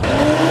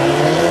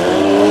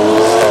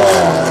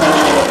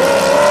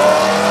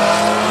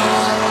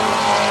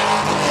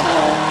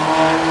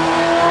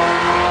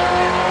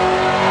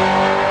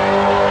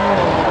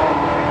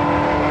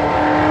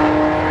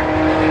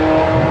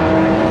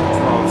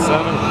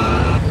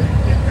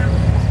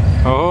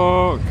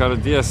 Got a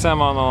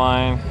DSM on the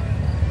line.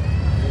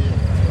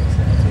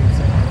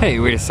 Hey,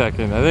 wait a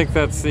second. I think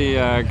that's the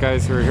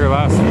guys who were here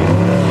last week.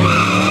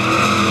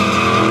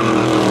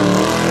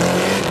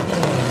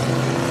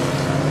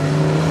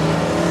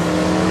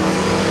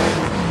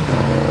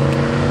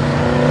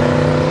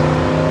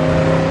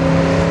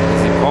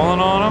 Is he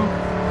pulling on him?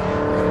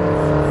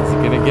 Is he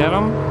gonna get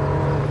him?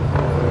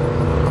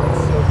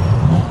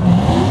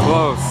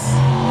 Close.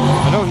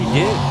 I know he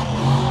did.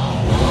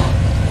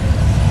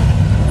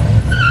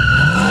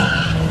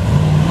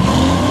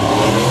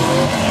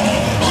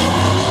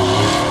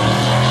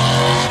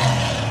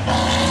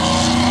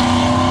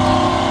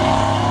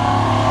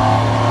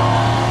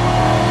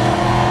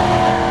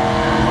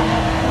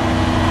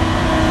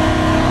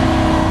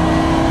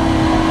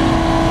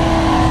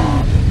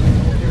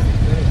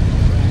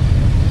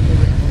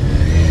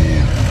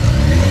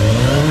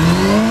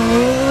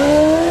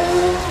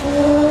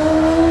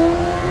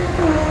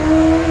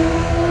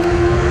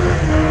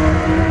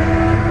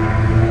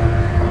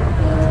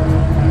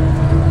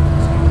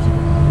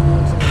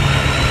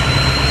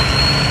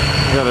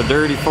 Got a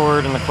dirty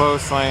Ford in the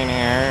close lane here,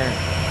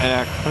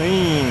 and a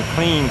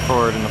clean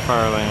Ford in the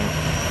far lane.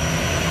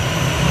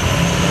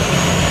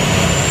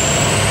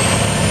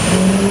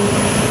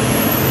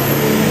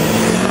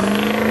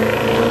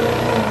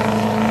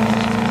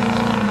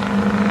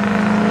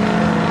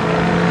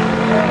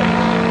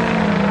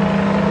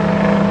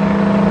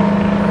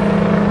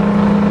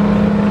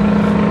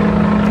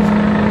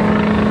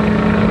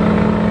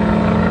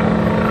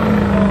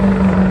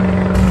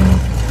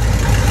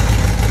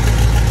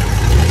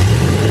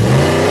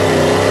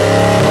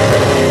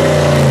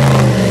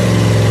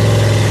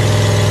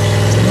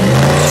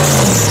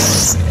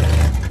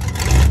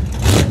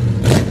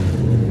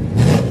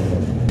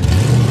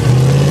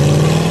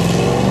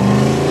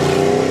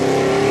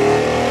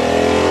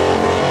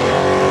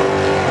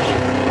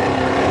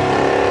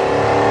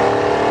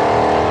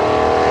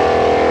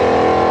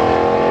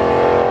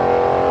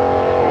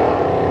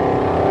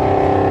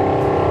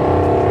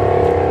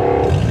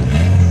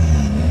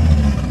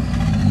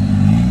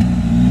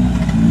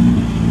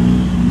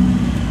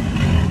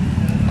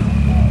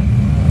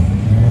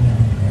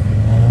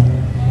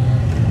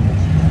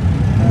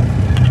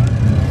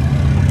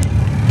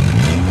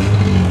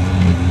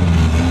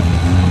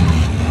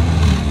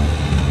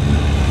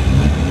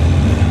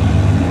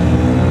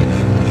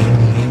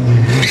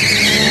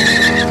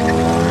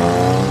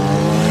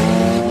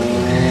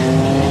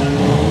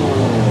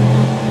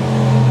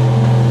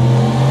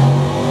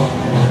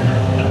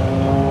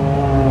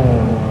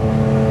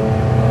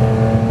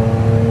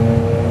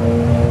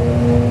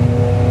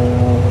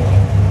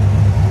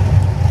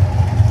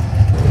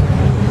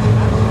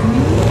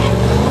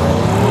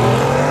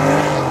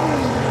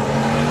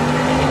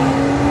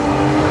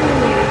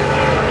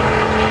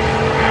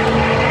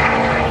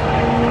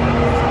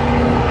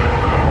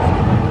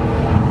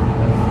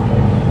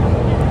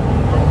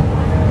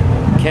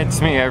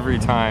 Beats me every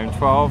time.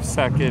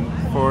 12-second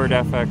Ford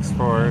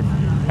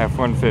FX4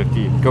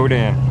 F-150. Go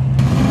Dan.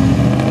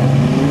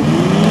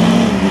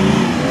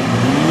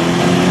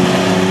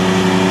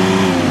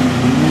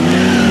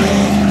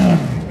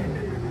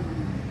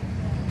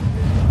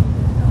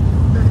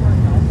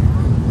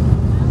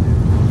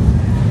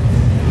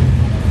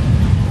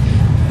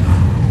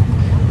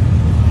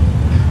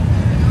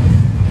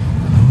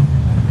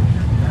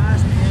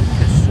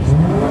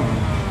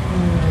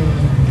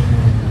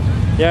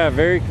 Yeah,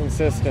 very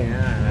consistent.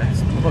 Yeah,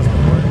 that's almost the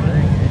word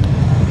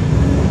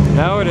thing.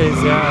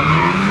 Nowadays, yeah.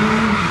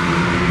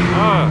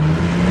 Oh.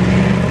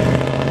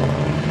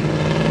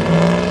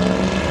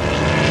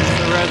 It's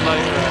the red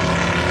light.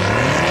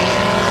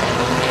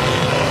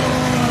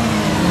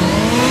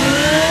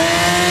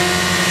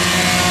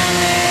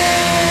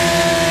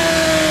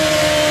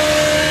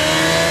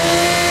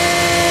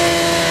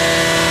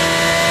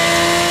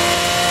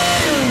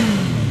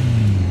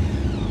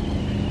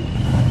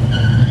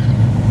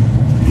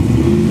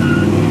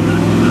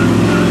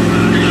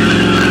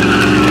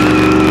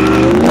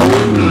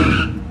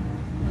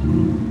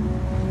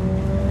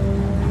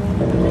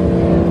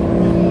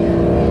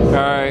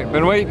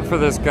 Been waiting for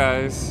this,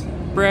 guys.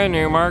 Brand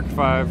new Mark V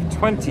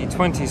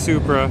 2020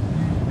 Supra.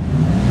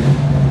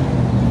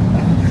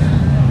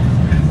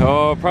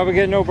 Oh, probably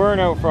get no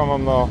burnout from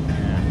them though.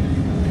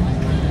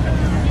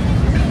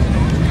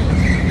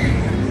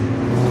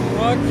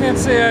 Well, I can't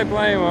say I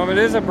blame them. It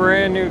is a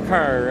brand new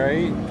car,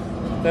 right?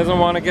 Doesn't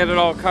want to get it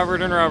all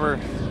covered in rubber.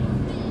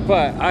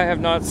 But I have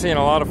not seen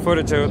a lot of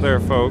footage out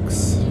there,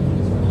 folks,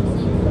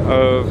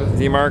 of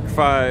the Mark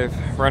V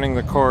running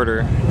the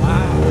quarter. Wow.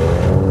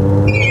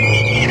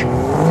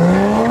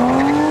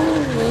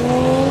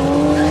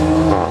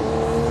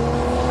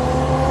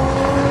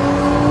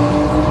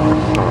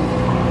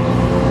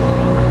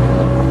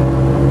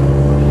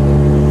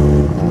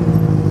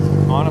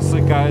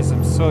 Guys,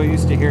 I'm so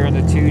used to hearing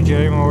the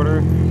 2J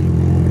motor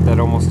that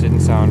almost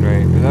didn't sound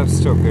right, but that's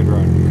still a good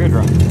run. Good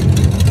run.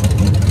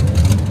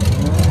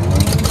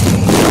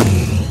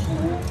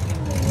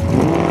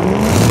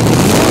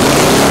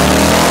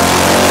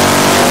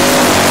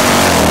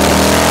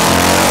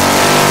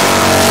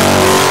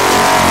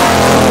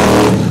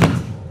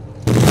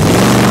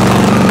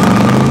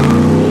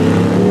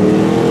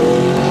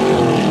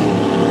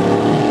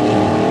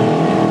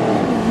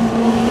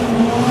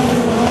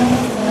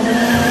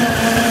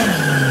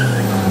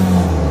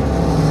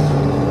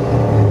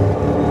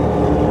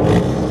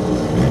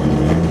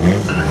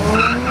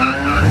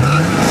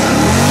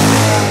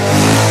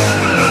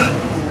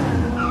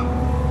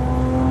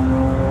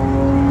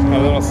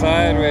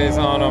 Sideways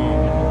on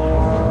them.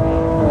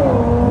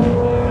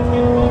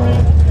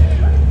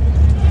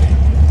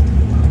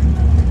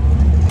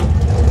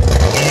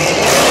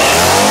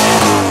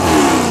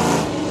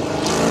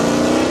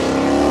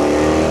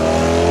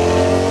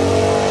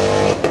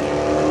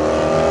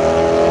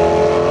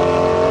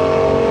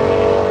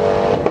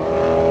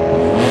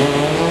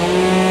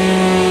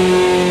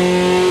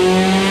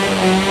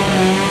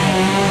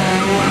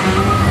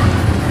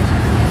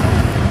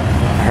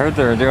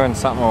 They were doing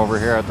something over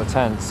here at the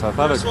tent, so I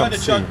thought I'd come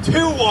see. Chug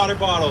 2 water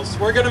bottles.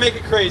 We're gonna make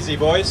it crazy,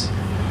 boys.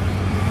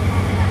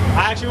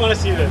 I actually want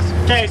to see this.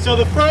 Okay, so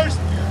the first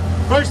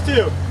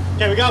 2.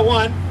 Okay, we got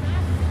one.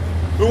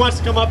 Who wants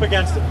to come up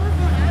against him?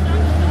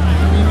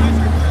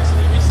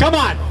 Come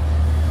on.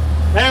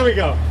 There we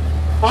go.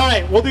 All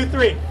right, we'll do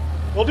 3.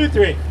 We'll do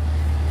 3.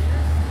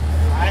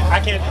 I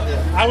can't.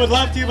 I would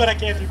love to, but I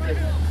can't do 3.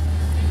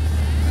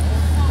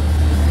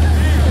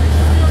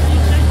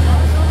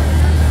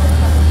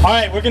 All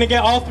right, we're gonna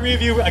get all 3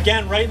 of you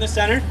again right in the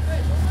center.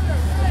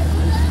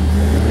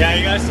 Yeah,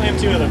 you gotta slam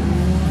 2 of them.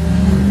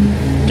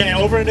 Okay,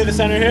 over into the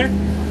center here.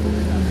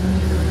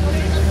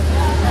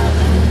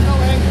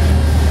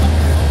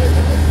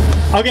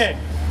 Okay,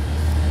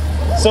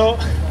 so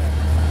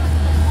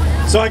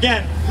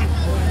again,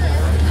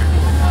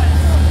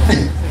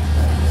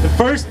 the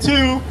first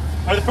 2,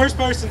 or the first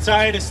person,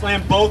 sorry, to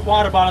slam both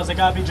water bottles that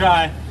gotta be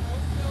dry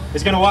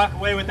is gonna walk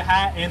away with the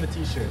hat and the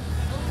t-shirt.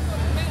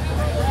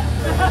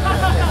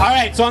 All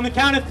right, so on the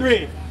count of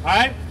 3, all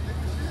right?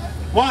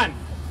 1,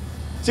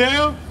 2,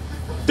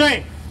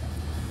 3.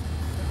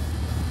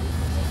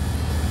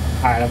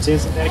 All right, I'm seeing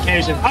some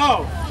dedication.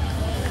 Oh!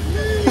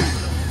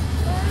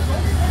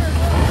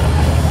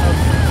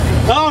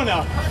 Oh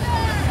no!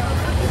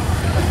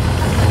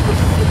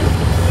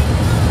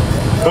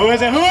 Who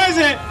is it? Who is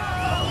it?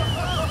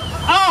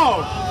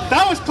 Oh!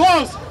 That was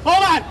close!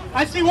 Hold on!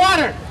 I see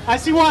water! I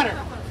see water!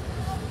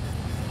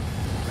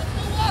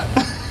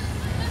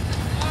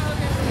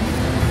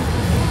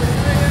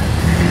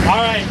 All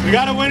right, we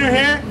got a winner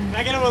here. Can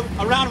I get a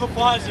round of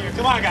applause here?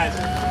 Come on, guys.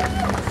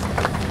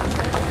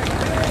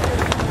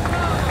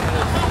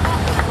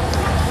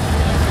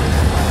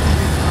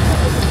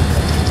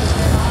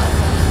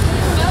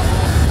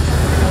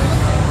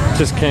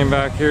 Just came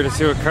back here to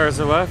see what cars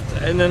are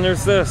left, and then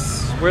there's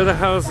this. Where the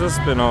hell has this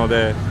been all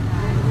day?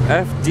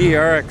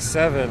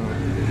 FDRX7.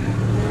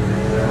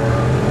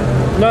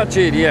 Not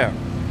JDM,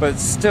 but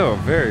still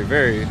very,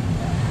 very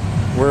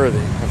worthy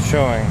of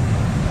showing.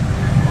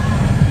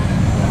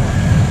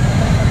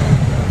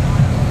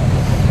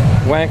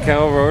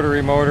 Wankel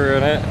rotary motor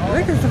in it.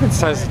 I think look at the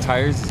size of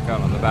tires he's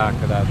got on the back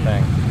of that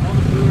thing. All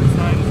the fluid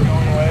sign is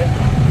going away.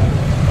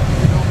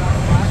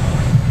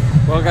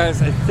 Well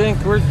guys, I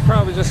think we're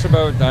probably just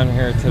about done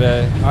here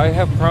today. I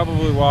have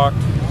probably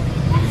walked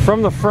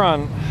from the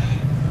front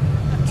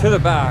to the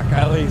back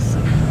at least,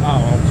 I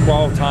don't know,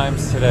 12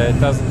 times today, a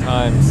dozen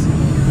times.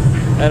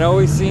 And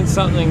always seen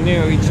something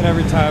new each and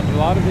every time. A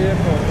lot of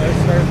vehicles, they're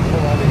starting to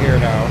pull out of here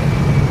now.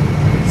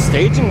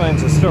 Staging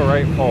lanes are still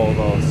right full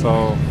though,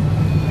 so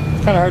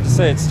it's kind of hard to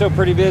say. It's still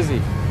pretty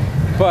busy.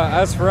 But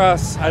as for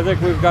us, I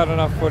think we've got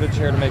enough footage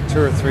here to make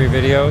 2 or 3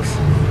 videos.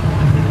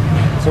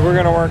 So we're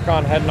gonna work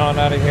on heading on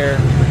out of here.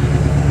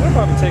 It'll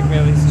probably take me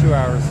at least 2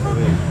 hours to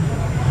leave.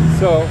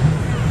 So,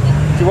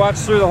 if you watched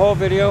through the whole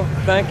video,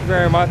 thank you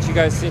very much. You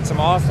guys seen some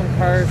awesome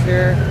cars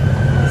here.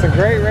 Some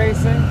great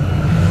racing.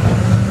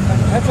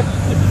 That's a...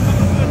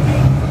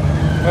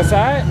 What's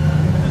that?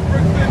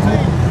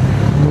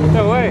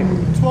 No way.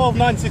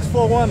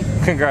 129641.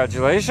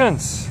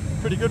 Congratulations.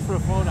 Pretty good for a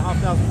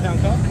 4,500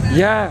 pound car.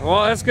 Yeah, well,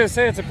 I was gonna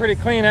say it's a pretty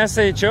clean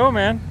SHO,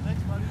 man.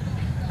 Thanks, buddy.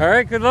 All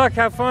right, good luck.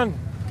 Have fun.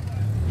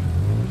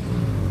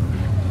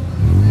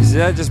 See,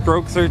 that just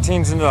broke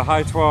 13s into the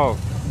high 12.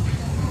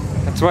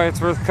 That's why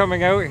it's worth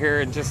coming out here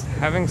and just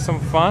having some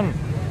fun.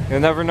 You'll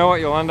never know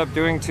what you'll end up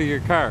doing to your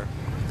car.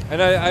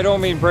 And I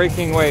don't mean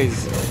breaking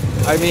ways.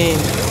 I mean,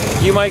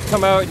 you might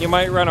come out and you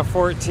might run a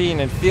 14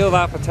 and feel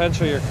that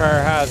potential your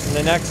car has, and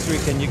the next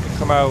weekend you could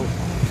come out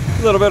with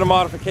a little bit of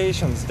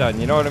modifications done.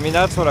 You know what I mean?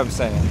 That's what I'm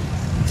saying.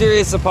 There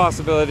is a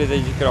possibility that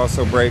you could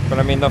also break, but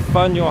I mean, the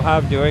fun you'll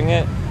have doing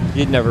it,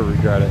 you'd never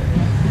regret it.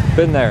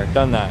 Been there,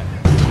 done that.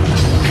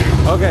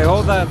 Okay,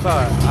 hold that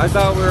thought. I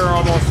thought we were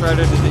almost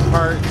ready to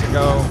depart to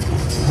go.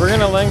 We're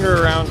gonna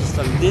linger around just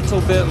a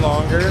little bit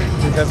longer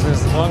because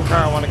there's one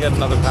car I want to get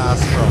another pass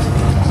from.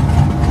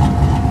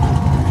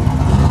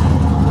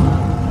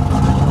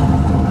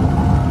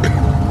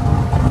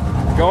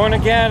 Going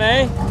again,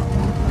 eh?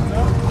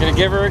 Gonna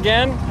give her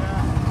again?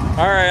 Yeah.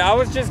 All right, I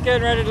was just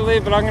getting ready to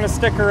leave, but I'm gonna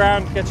stick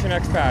around to get your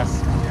next pass.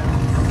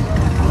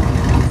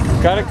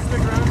 Yeah. Got it?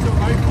 Stick around till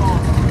nightfall.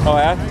 Oh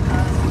yeah?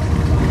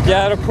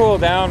 Yeah, it'll cool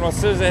down. Well, as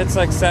soon as it's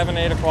like 7,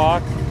 8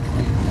 o'clock.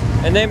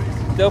 And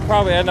they'll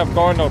probably end up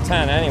going till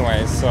 10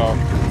 anyways, so. All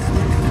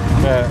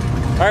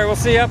right, we'll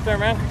see you up there,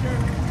 man.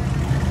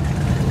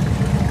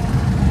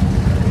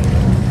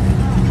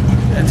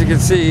 As you can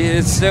see,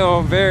 it's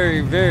still very,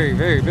 very,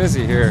 very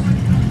busy here.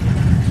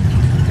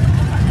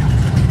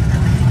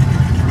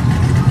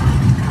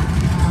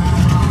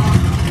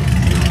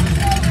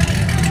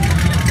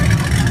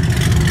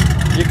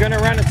 You gonna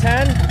run a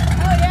 10? Oh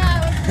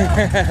yeah,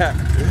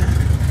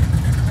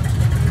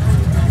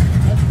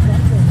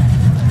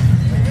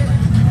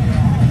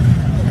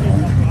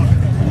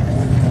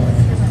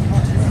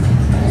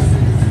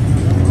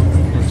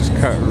 let's go.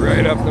 Cut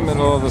right up the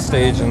middle of the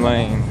staging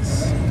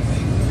lanes.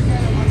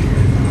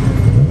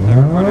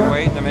 Everybody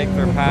waiting to make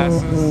their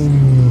passes.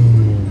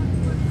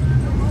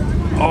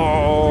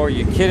 Oh, are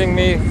you kidding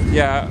me?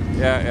 Yeah.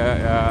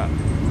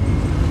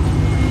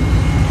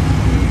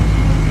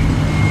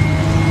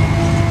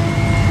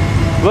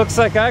 Looks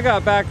like I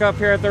got back up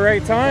here at the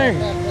right time.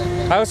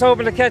 I was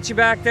hoping to catch you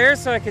back there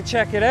so I could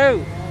check it out.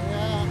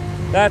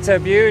 That's a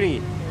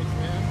beauty.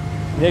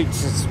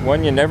 It's just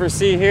one you never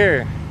see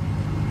here.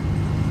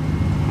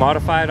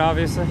 Modified,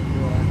 obviously?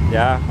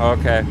 Yeah,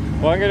 okay.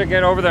 Well, I'm gonna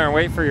get over there and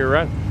wait for your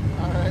run.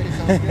 Alright,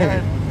 sounds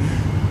good.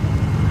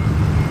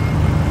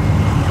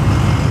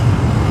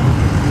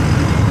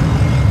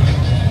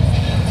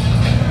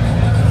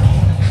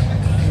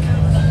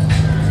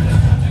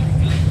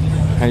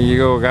 There you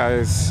go,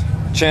 guys.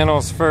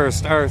 Channels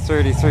first,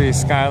 R33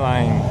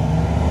 Skyline.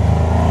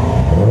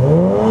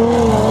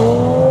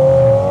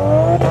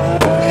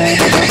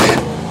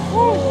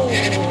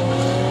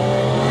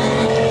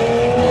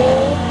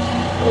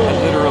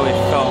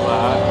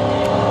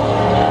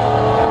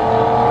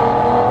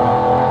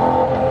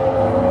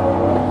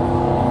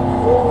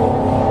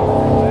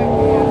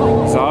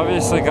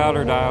 Got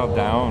her dialed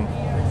down.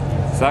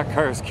 That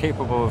car is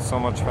capable of so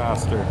much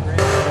faster.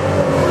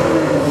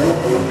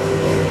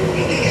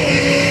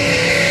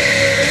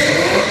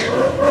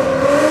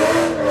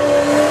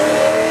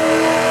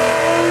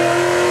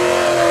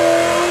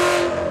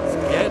 It's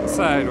getting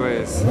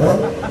sideways.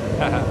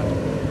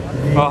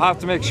 I'll have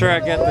to make sure I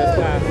get this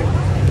pass.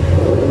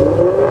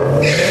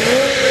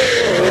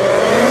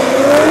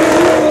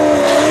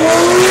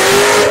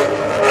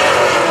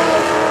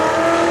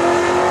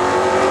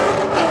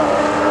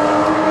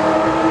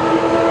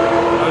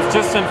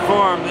 Just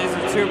informed, these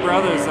are 2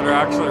 brothers that are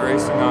actually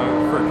racing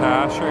on for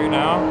cash right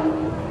now.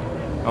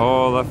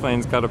 Oh, left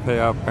lane's got to pay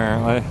up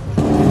apparently.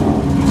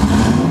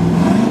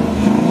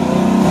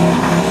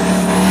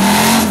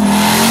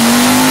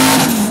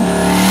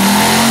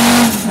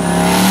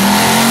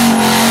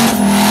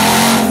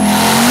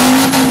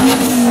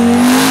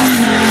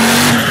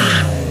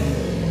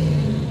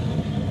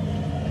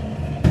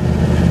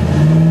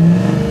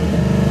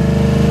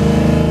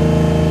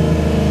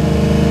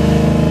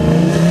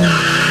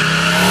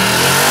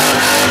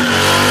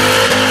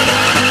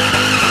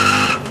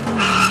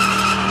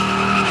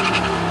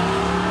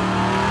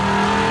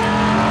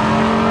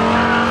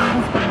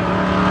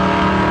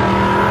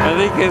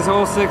 his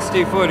whole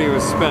 60 foot he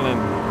was spinning.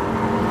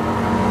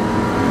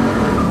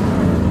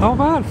 Not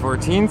bad,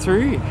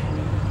 14.3.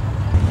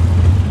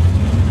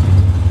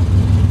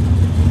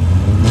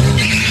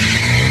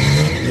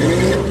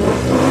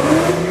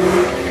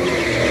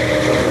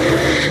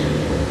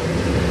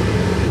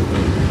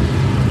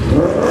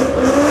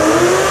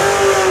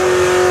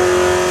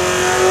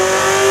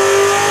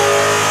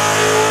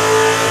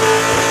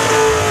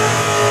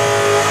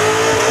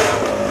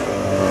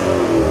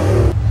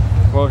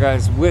 Well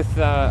guys, with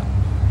that,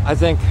 I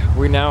think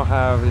we now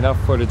have enough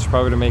footage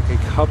probably to make a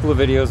couple of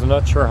videos. I'm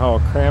not sure how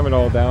I'll cram it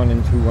all down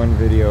into one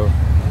video,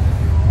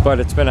 but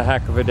it's been a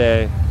heck of a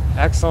day.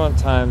 Excellent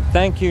time.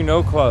 Thank you,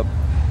 No Club,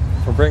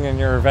 for bringing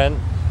your event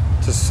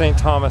to St.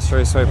 Thomas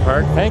Raceway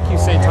Park. Thank you,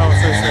 St.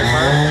 Thomas Raceway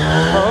Park,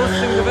 for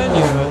hosting the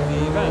venue of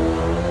the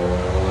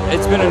event.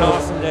 It's been an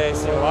awesome day.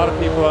 Seen a lot of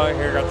people out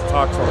here, got to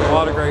talk to a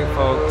lot of great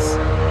folks.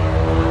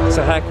 It's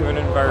a heck of an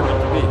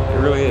environment to be. It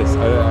really is.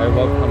 I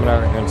love coming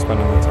out here and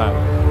spending the time.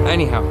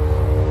 Anyhow,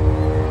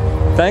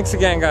 thanks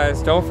again,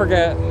 guys. Don't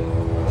forget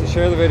to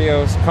share the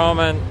videos,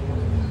 comment,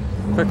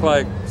 click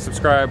like,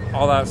 subscribe,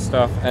 all that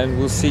stuff, and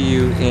we'll see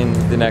you in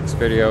the next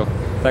video.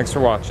 Thanks for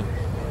watching.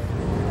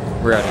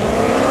 We're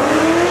out.